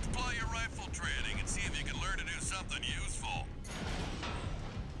 Go multiply your rifle training and see if you can learn to do something useful.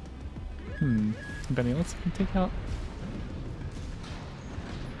 Anybody else can take out?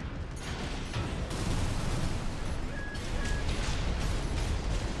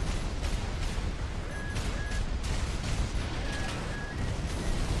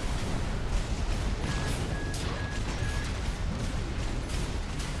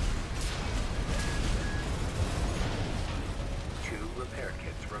 Two repair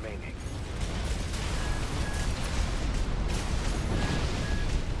kits remaining.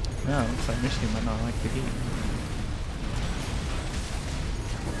 No, looks like Michigan might not like the heat.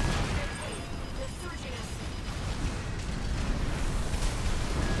 They're searching us.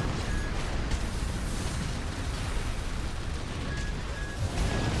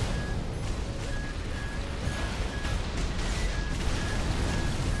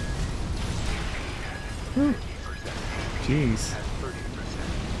 Jeez.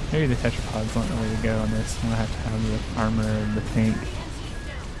 Maybe the tetrapod's not the way to go on this. I'm gonna have to have the armor and the tank.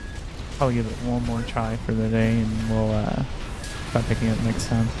 Probably give it one more try for the day, and we'll try picking it up next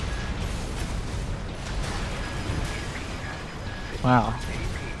time. Wow.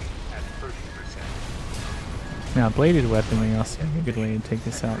 Now, bladed weaponry also a good way to take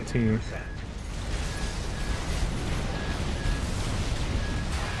this out too.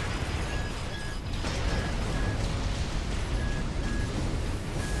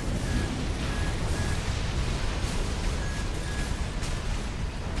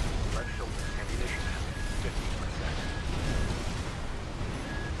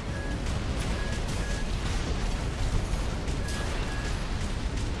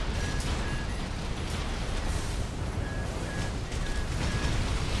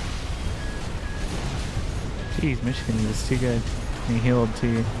 Jeez, Michigan is too good. He healed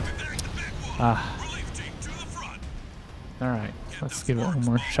too. Ah. Relief team to the front. Alright, let's give it one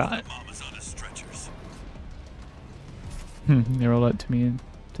more shot. Mama's on his stretchers. They rolled up to me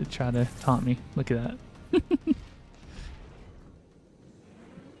to try to taunt me. Look at that.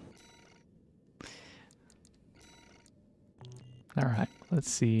 Alright,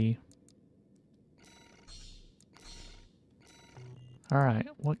 let's see. Alright,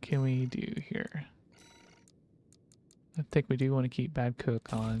 what can we do here? I think we do want to keep Bad Cook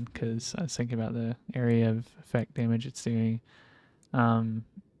on because I was thinking about the area of effect damage it's doing.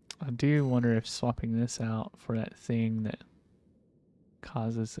 I do wonder if swapping this out for that thing that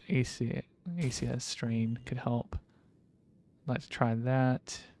causes ACS strain could help. Let's try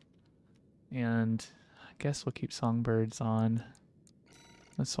that. And I guess we'll keep Songbirds on.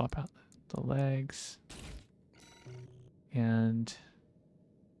 Let's swap out the legs. And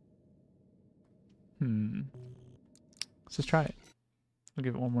let's just try it. I'll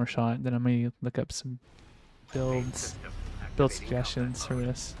give it one more shot. Then I may look up some build suggestions for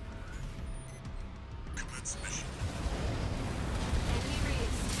this. Commence mission. Enemy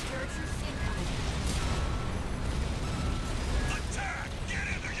reads. Searchers incoming. Attack! Get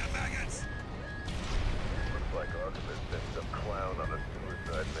in there, you maggots! Looks like Artemis sent some clown on a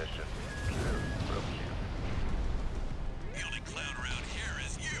suicide mission. Real cute. The only clown around here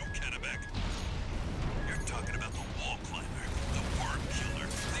is you, Kennebec. You're talking about the wall climber, the worm killer,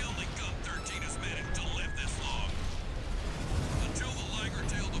 the only gun 13 has managed to live this long. Until the Liger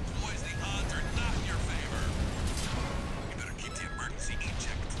tailed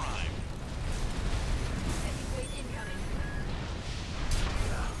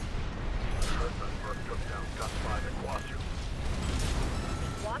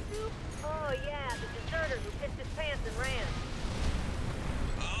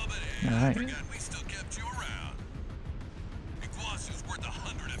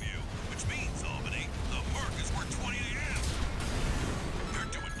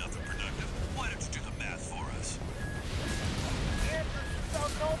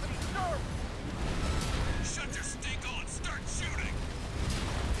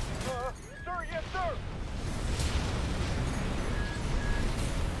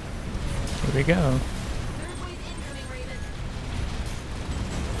Here we go.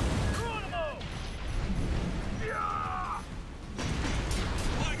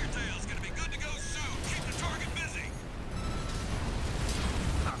 Tiger Tail's gonna be good to go soon. Keep the target busy.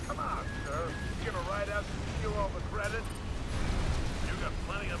 Now, come on, sir. You gonna ride out and steal all the credit? You got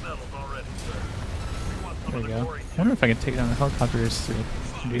plenty of medals already, sir. We want some There of we the go. glory. I wonder if I can take down the helicopters to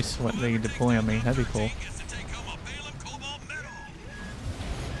reduce what they deploy on me. That'd be cool. Gets to take home a Balaam Cobalt medal.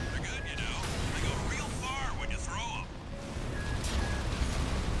 They're good, you know. They go real far when you throw them.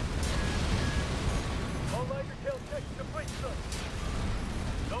 All Liger Tail checks complete, sir.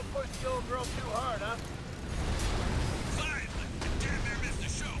 Don't push the old girl too hard, huh? Finally! Damn near missed the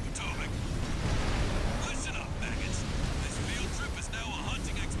show, Potomac. Listen up, maggots. This field trip is now a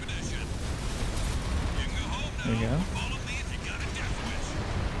hunting expedition. You can go home now. There you go. Follow me if you got a death wish.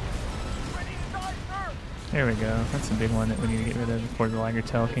 Ready to die, sir? There we go. That's a big one that we need to get rid of before the Liger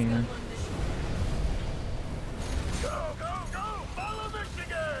Tail can. Go, go, go! Follow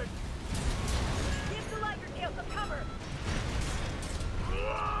Michigan! Give the Liger Tail some cover!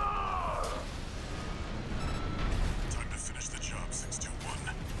 Time to finish the job,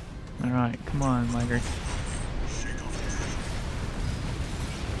 621. Alright, come on, Liger. Shake off the pressure.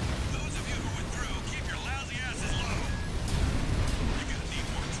 Those of you who went through, keep your lousy asses low. You're gonna need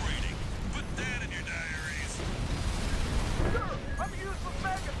more training. Put that in your diaries. Sir, I'm a useless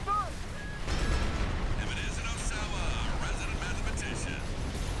maggot, sir! If it isn't Osawa, a resident mathematician.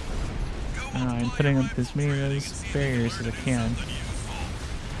 Go Alright, I'm multiply putting your up as many of weapons those training barriers and as I see if you can. learn to do something useful.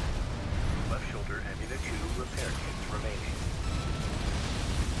 Left shoulder ammunition repair kits remaining.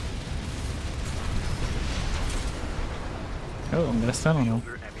 Oh, I'm gonna stun on him.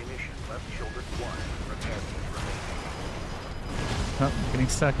 Shoulder ammunition. Left shoulder 1 repair kit remaining. Oh, I'm getting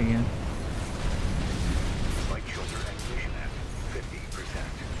stuck again. Right shoulder ammunition at 50%.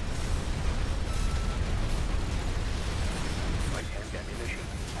 Right hand ammunition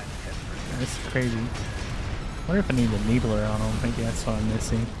at 10%. This is crazy. I wonder if I need a needler on him. Maybe that's what I'm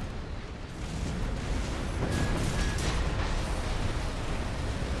missing.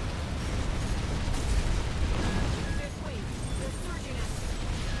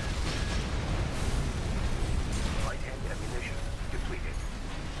 Right hand ammunition depleted.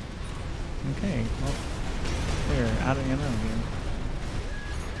 Okay, well, we're out of ammo again.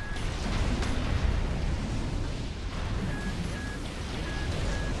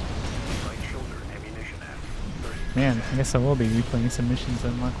 Right shoulder ammunition at 30%. Man, I guess I will be replaying some missions to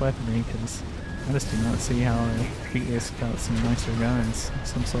unlock weaponry because I just do not see how I beat this without some nicer guns of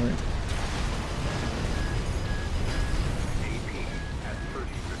some sort. AP at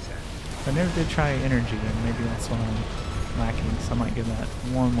 30%. I never did try energy, and maybe that's why I'm lacking, so I might give that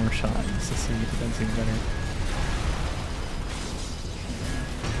one more shot just to see if it does any better.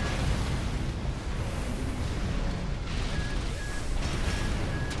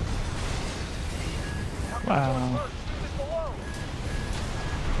 Wow.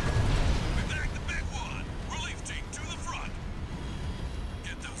 We back the big one. Relief team to the front.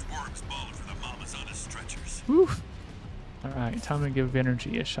 Get those worms balling for the mamas on the stretchers. Woo! Alright, time to give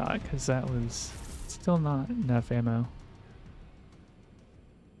energy a shot, because that was still not enough ammo.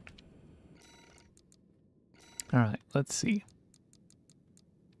 Alright, let's see.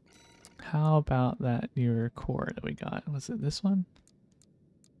 How about that newer core that we got? Was it this one?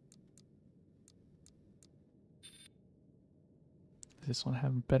 Does this one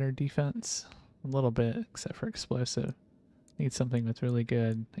have better defense? A little bit, except for explosive. Need something with really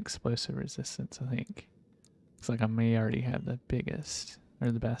good explosive resistance, I think. Looks like I may already have the biggest,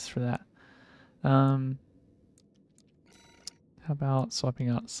 or the best for that. How about swapping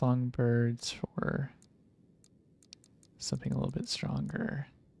out songbirds for something a little bit stronger?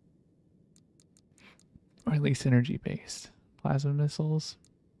 Or at least energy based. Plasma missiles.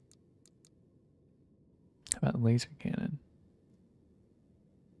 How about laser cannon?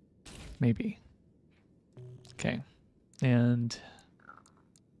 Maybe. Okay. And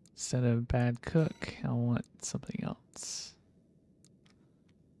instead of bad cook, I want something else.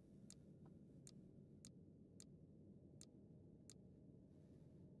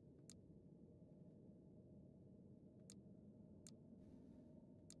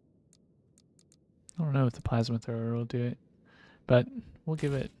 I don't know if the plasma thrower will do it, but we'll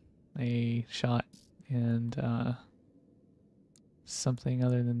give it a shot. And something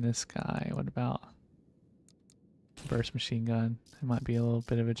other than this guy. What about burst machine gun? It might be a little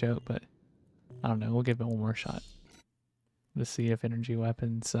bit of a joke, but I don't know. We'll give it one more shot to see if energy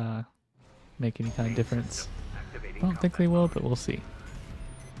weapons make any kind of difference. I don't think they will, but we'll see.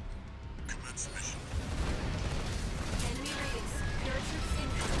 Commence mission. Enemy ratings. Paratroops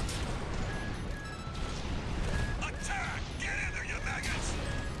incoming.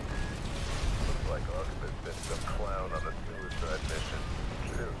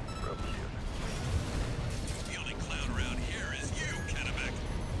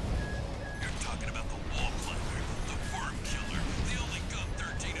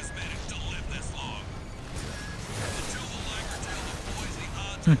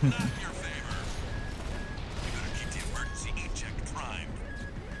 Not in your favor. You better keep the emergency eject primed.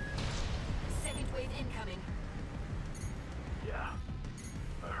 Second wave incoming. Yeah.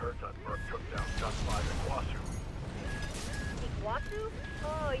 I heard that Merc took down Gunfire and Wasu. Iguazu?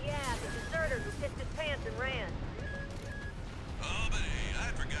 Oh yeah, the deserter who pissed his pants and ran. Albany,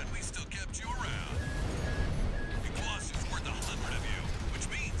 I forgot we still kept you around. Iguazu's worth 100 of you, which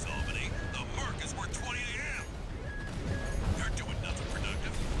means, Albany, the Merc is worth 20 of him. You're doing nothing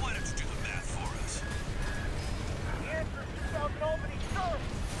productive. Why don't you do the math for us? The answer is 2,000 Albany, sir!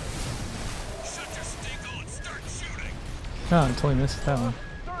 Shut your stinkhole and start shooting! Oh, I totally missed that one.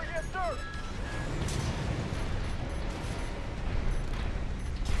 Sir, yes, sir!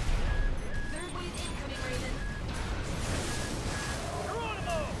 Third wave incoming, Raven.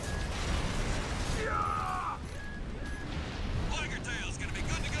 Geronimo! Yeah! Tiger Tail's gonna be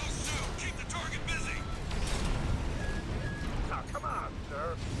good to go soon. Keep the target busy. Now, come on,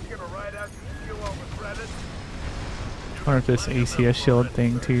 sir. You gonna ride out and steal all the credit? I wonder if this ACS shield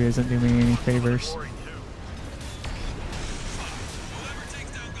thing too isn't doing me any favors. Glory, too. Whoever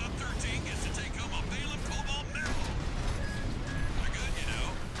takes down Gun 13 gets to take home a Balaam Cobalt medal. They're good, you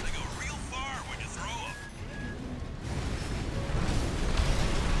know. They go real far when you throw them.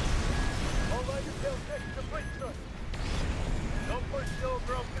 All right, your tail six to bridge, sir. Don't push the old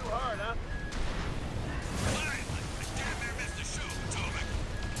girl too hard, huh? Fine. I damn near missed the show, Potomac.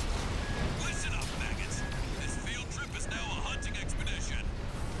 Listen up, maggots. This field trip is now a hunting expedition.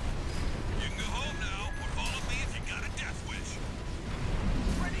 You can go home now, or follow me if you got a death wish.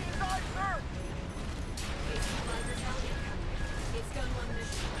 Ready to die, sir! Stabilizer cell incoming. It's gun 1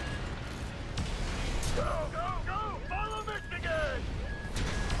 mission. Go, go, go! Follow Michigan!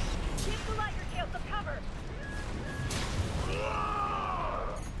 Keep the lighter tail some cover.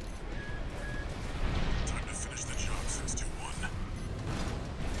 Time to finish the job, 621.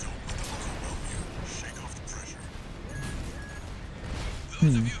 Don't let them overwhelm you. Shake off the pressure.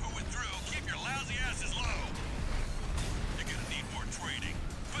 Those of you who withdrew, keep your lousy asses low. You're gonna need more training.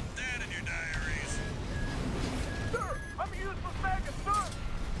 Put that in your diaries. Sir, I'm a useless maggot, sir!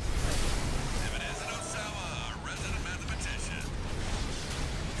 If it isn't Osawa, a resident mathematician.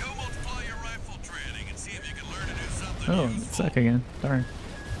 Go multiply your rifle training and see if you can learn to do something Oh, useful. it's stuck again. Darn.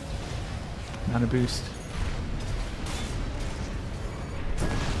 Not a boost.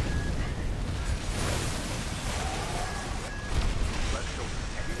 Left shoulder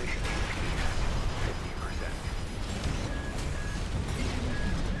ammunition HP 50%.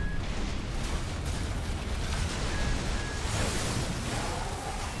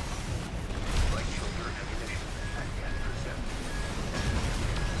 Right shoulder ammunition at 10%.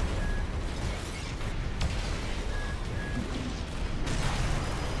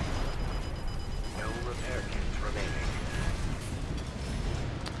 No repair kits remaining.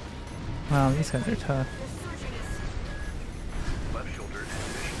 Wow, these guys are tough. They're searching us. Left shoulder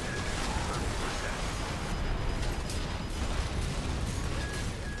ammunition 30%.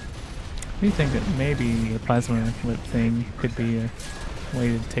 I do think that maybe the plasma whip thing could be a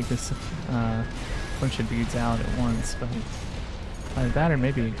way to take this bunch of dudes out at once, but that or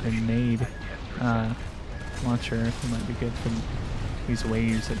maybe a grenade launcher might be good for these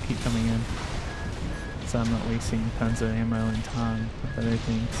waves that keep coming in, so I'm not wasting tons of ammo and time with other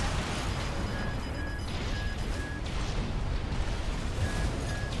things.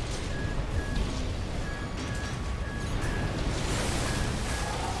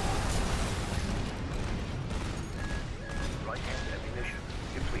 Right hand ammunition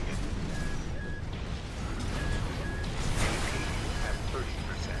depleted. AP at 30%.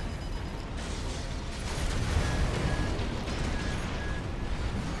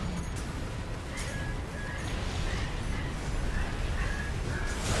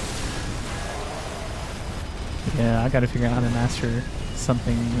 Yeah, I gotta figure out how to master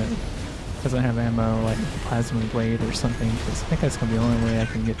something that doesn't have ammo, like plasma blade or something, because I think that's gonna be the only way I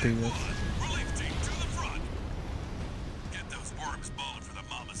can get through this. Relief team to the front. Get those worms balling for the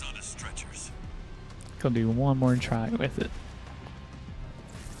mamas on the stretchers. Go do one more try with it.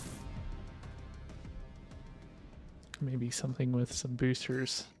 Maybe something with some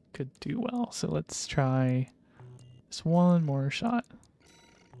boosters could do well. So let's try just one more shot.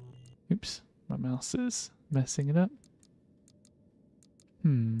 Oops, my mouse is messing it up.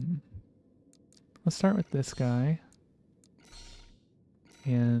 Let's start with this guy.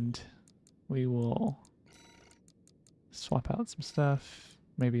 And we will swap out some stuff.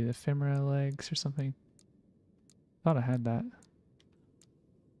 Maybe the femora legs or something. Thought I had that.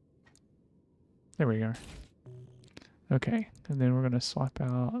 There we go. Okay, and then we're gonna swap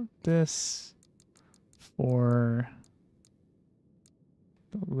out this for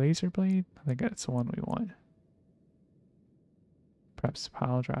The laser blade? I think that's the one we want. Perhaps the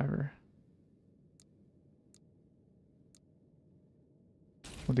pile driver.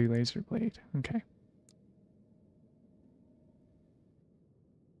 We'll do laser blade. Okay.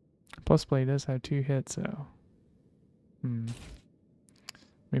 Plus blade does have 2 hits, so.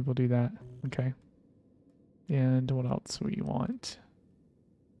 Maybe we'll do that. Okay. And what else we want?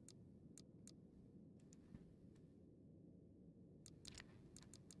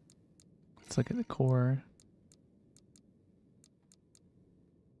 Let's look at the core.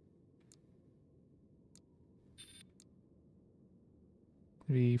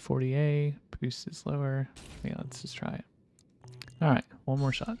 Maybe 40A, boost is lower. Yeah, let's just try it. Alright, one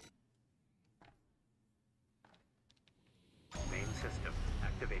more shot. Main system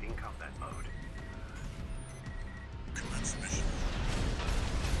activating combat mode. Commence mission.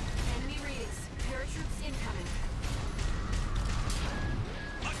 Enemy readings. Paratroops incoming.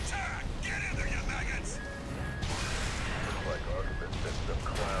 Attack! Get in there, you maggots! Looks like Artemis sent some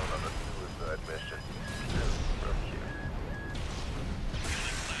clown on a suicide mission. Real cute. The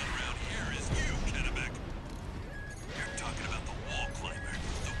only clown around here is you, Kennebec. You're talking about the wall climber,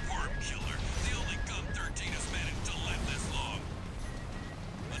 the worm killer, the only gun 13 has managed to live this long.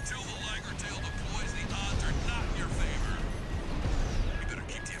 Until the Liger tail deploys, the odds are not in your favor. You better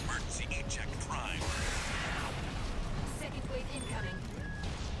keep the emergency E-check primed. Second wave incoming.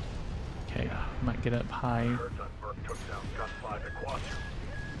 Okay, might get up high. Heard that Merc took down Gunfly the Quasu.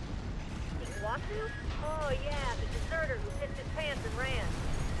 Iguazu? Oh yeah, the deserter who pissed his pants and ran.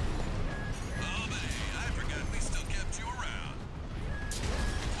 Albany, I forgot we still kept you around.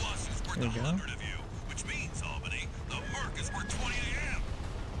 Quasu's worth There you go. 100 of you, which means, Albany, the Merc is worth 20 AM.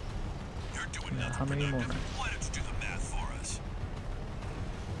 You're doing Yeah, nothing how many productive. more? Why don't you do the math for us?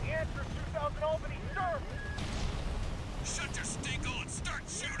 The answer is 2,000 Albany, sir! Shut your stinko and start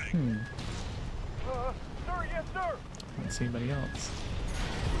shooting! Sir, yes, sir! Don't see anybody else.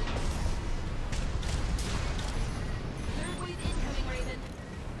 Third wave incoming, Raven.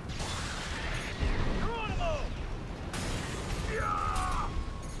 Geronimo! Yeah!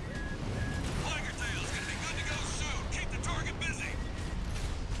 Liger tail's gonna be good to go soon. Keep the target busy.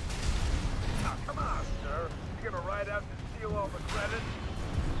 Now, come on, sir. You gonna ride out to steal all the credit?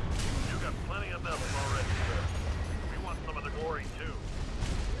 You got plenty of medals already, sir. We want some of the glory, too.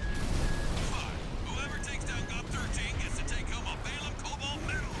 Fine. Whoever takes down Gun 13 gets to take home a Balaam Cobalt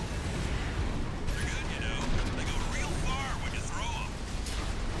medal. They're good, you know. They go real far when you throw them.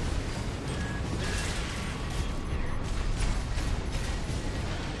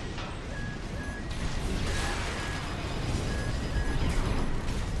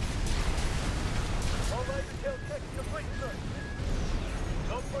 All right, the tail check complete, sir.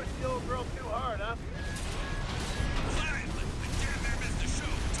 Don't push the old girl too hard, huh? Finally, the damn near missed the show,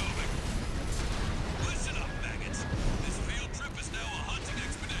 Potomac. Listen up, maggots. This field trip is now a hunting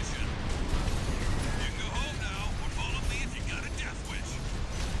expedition. You can go home now, or follow me if you got a death wish.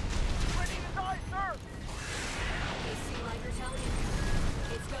 Ready to die, sir! AC Liger tail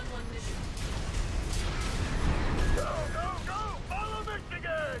incoming. It's gun 1 mission. Go, go, go! Follow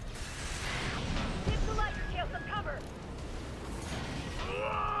Michigan! Give the lighter tail some cover.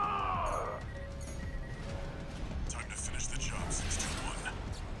 Time to finish the job, 621.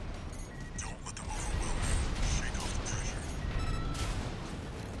 Don't let them overwhelm you. Shake off the pressure.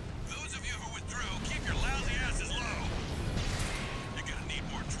 Those of you who withdrew, keep your lousy asses low. You're gonna need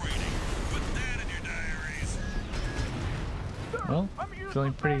more training. Put that in your diaries. Well,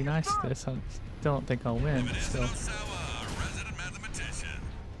 feeling pretty nice at this. I still don't think I'll win, but still. Osawa, resident mathematician.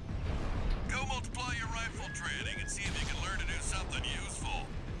 Go multiply your rifle training and see if you can learn to do something useful.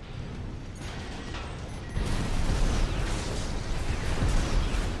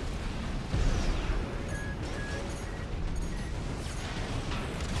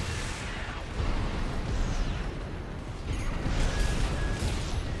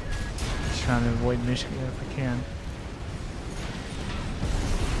 Just trying to avoid Michigan if I can.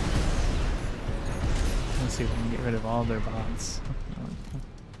 Let's see if we can get rid of all their bots. I'm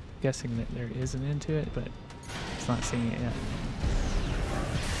guessing that there is an end to it, but it's not seeing it yet.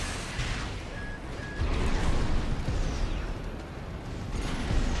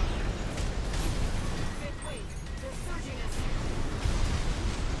 Fifth wave. They're surging us.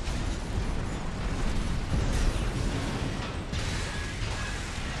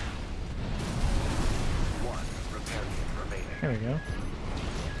 One repair kit remaining. There we go.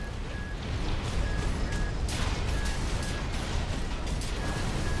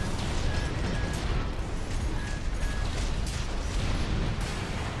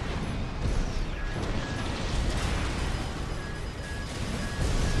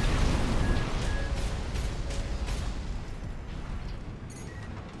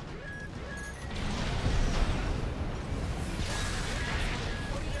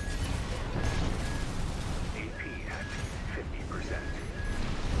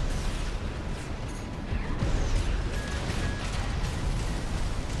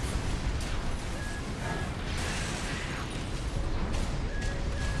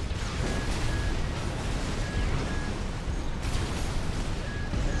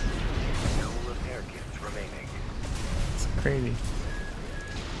 crazy.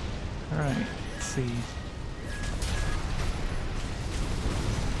 Alright, let's see.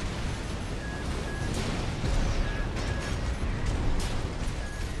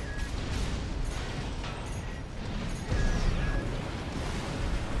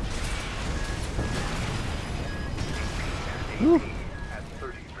 Woo. At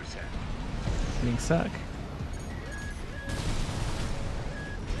 30%. Getting suck.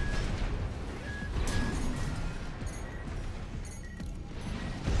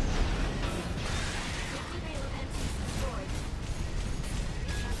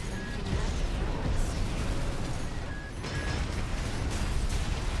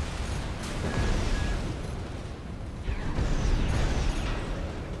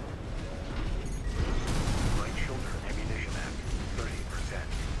 Right shoulder ammunition at 30%.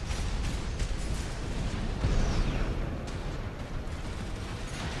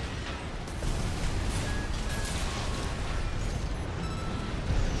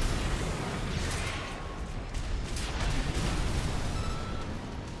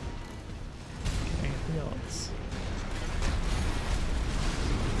 Okay, wheels.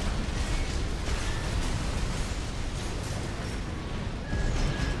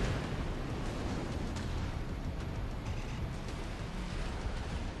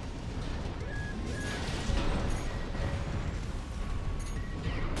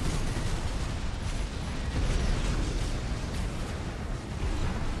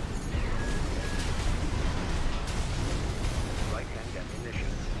 Right hand ammunition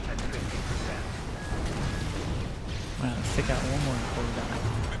at 50%. Wow, let's take out one more before we die.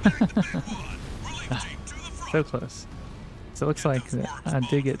 Relief team to the front. So close. So it looks like that I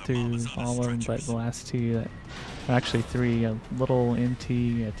did get through all of them, but the last two, that actually three, a little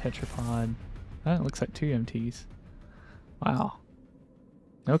MT, a tetrapod. Oh, it looks like two MTs. Wow.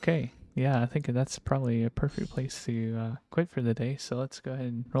 Okay. Yeah, I think that's probably a perfect place to quit for the day. So let's go ahead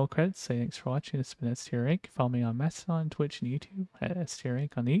and roll credits. Say thanks for watching. It's been STR Rank. Follow me on Mastodon, Twitch, and YouTube at STR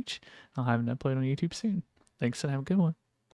Rank on each. I'll have an upload on YouTube soon. Thanks and have a good one.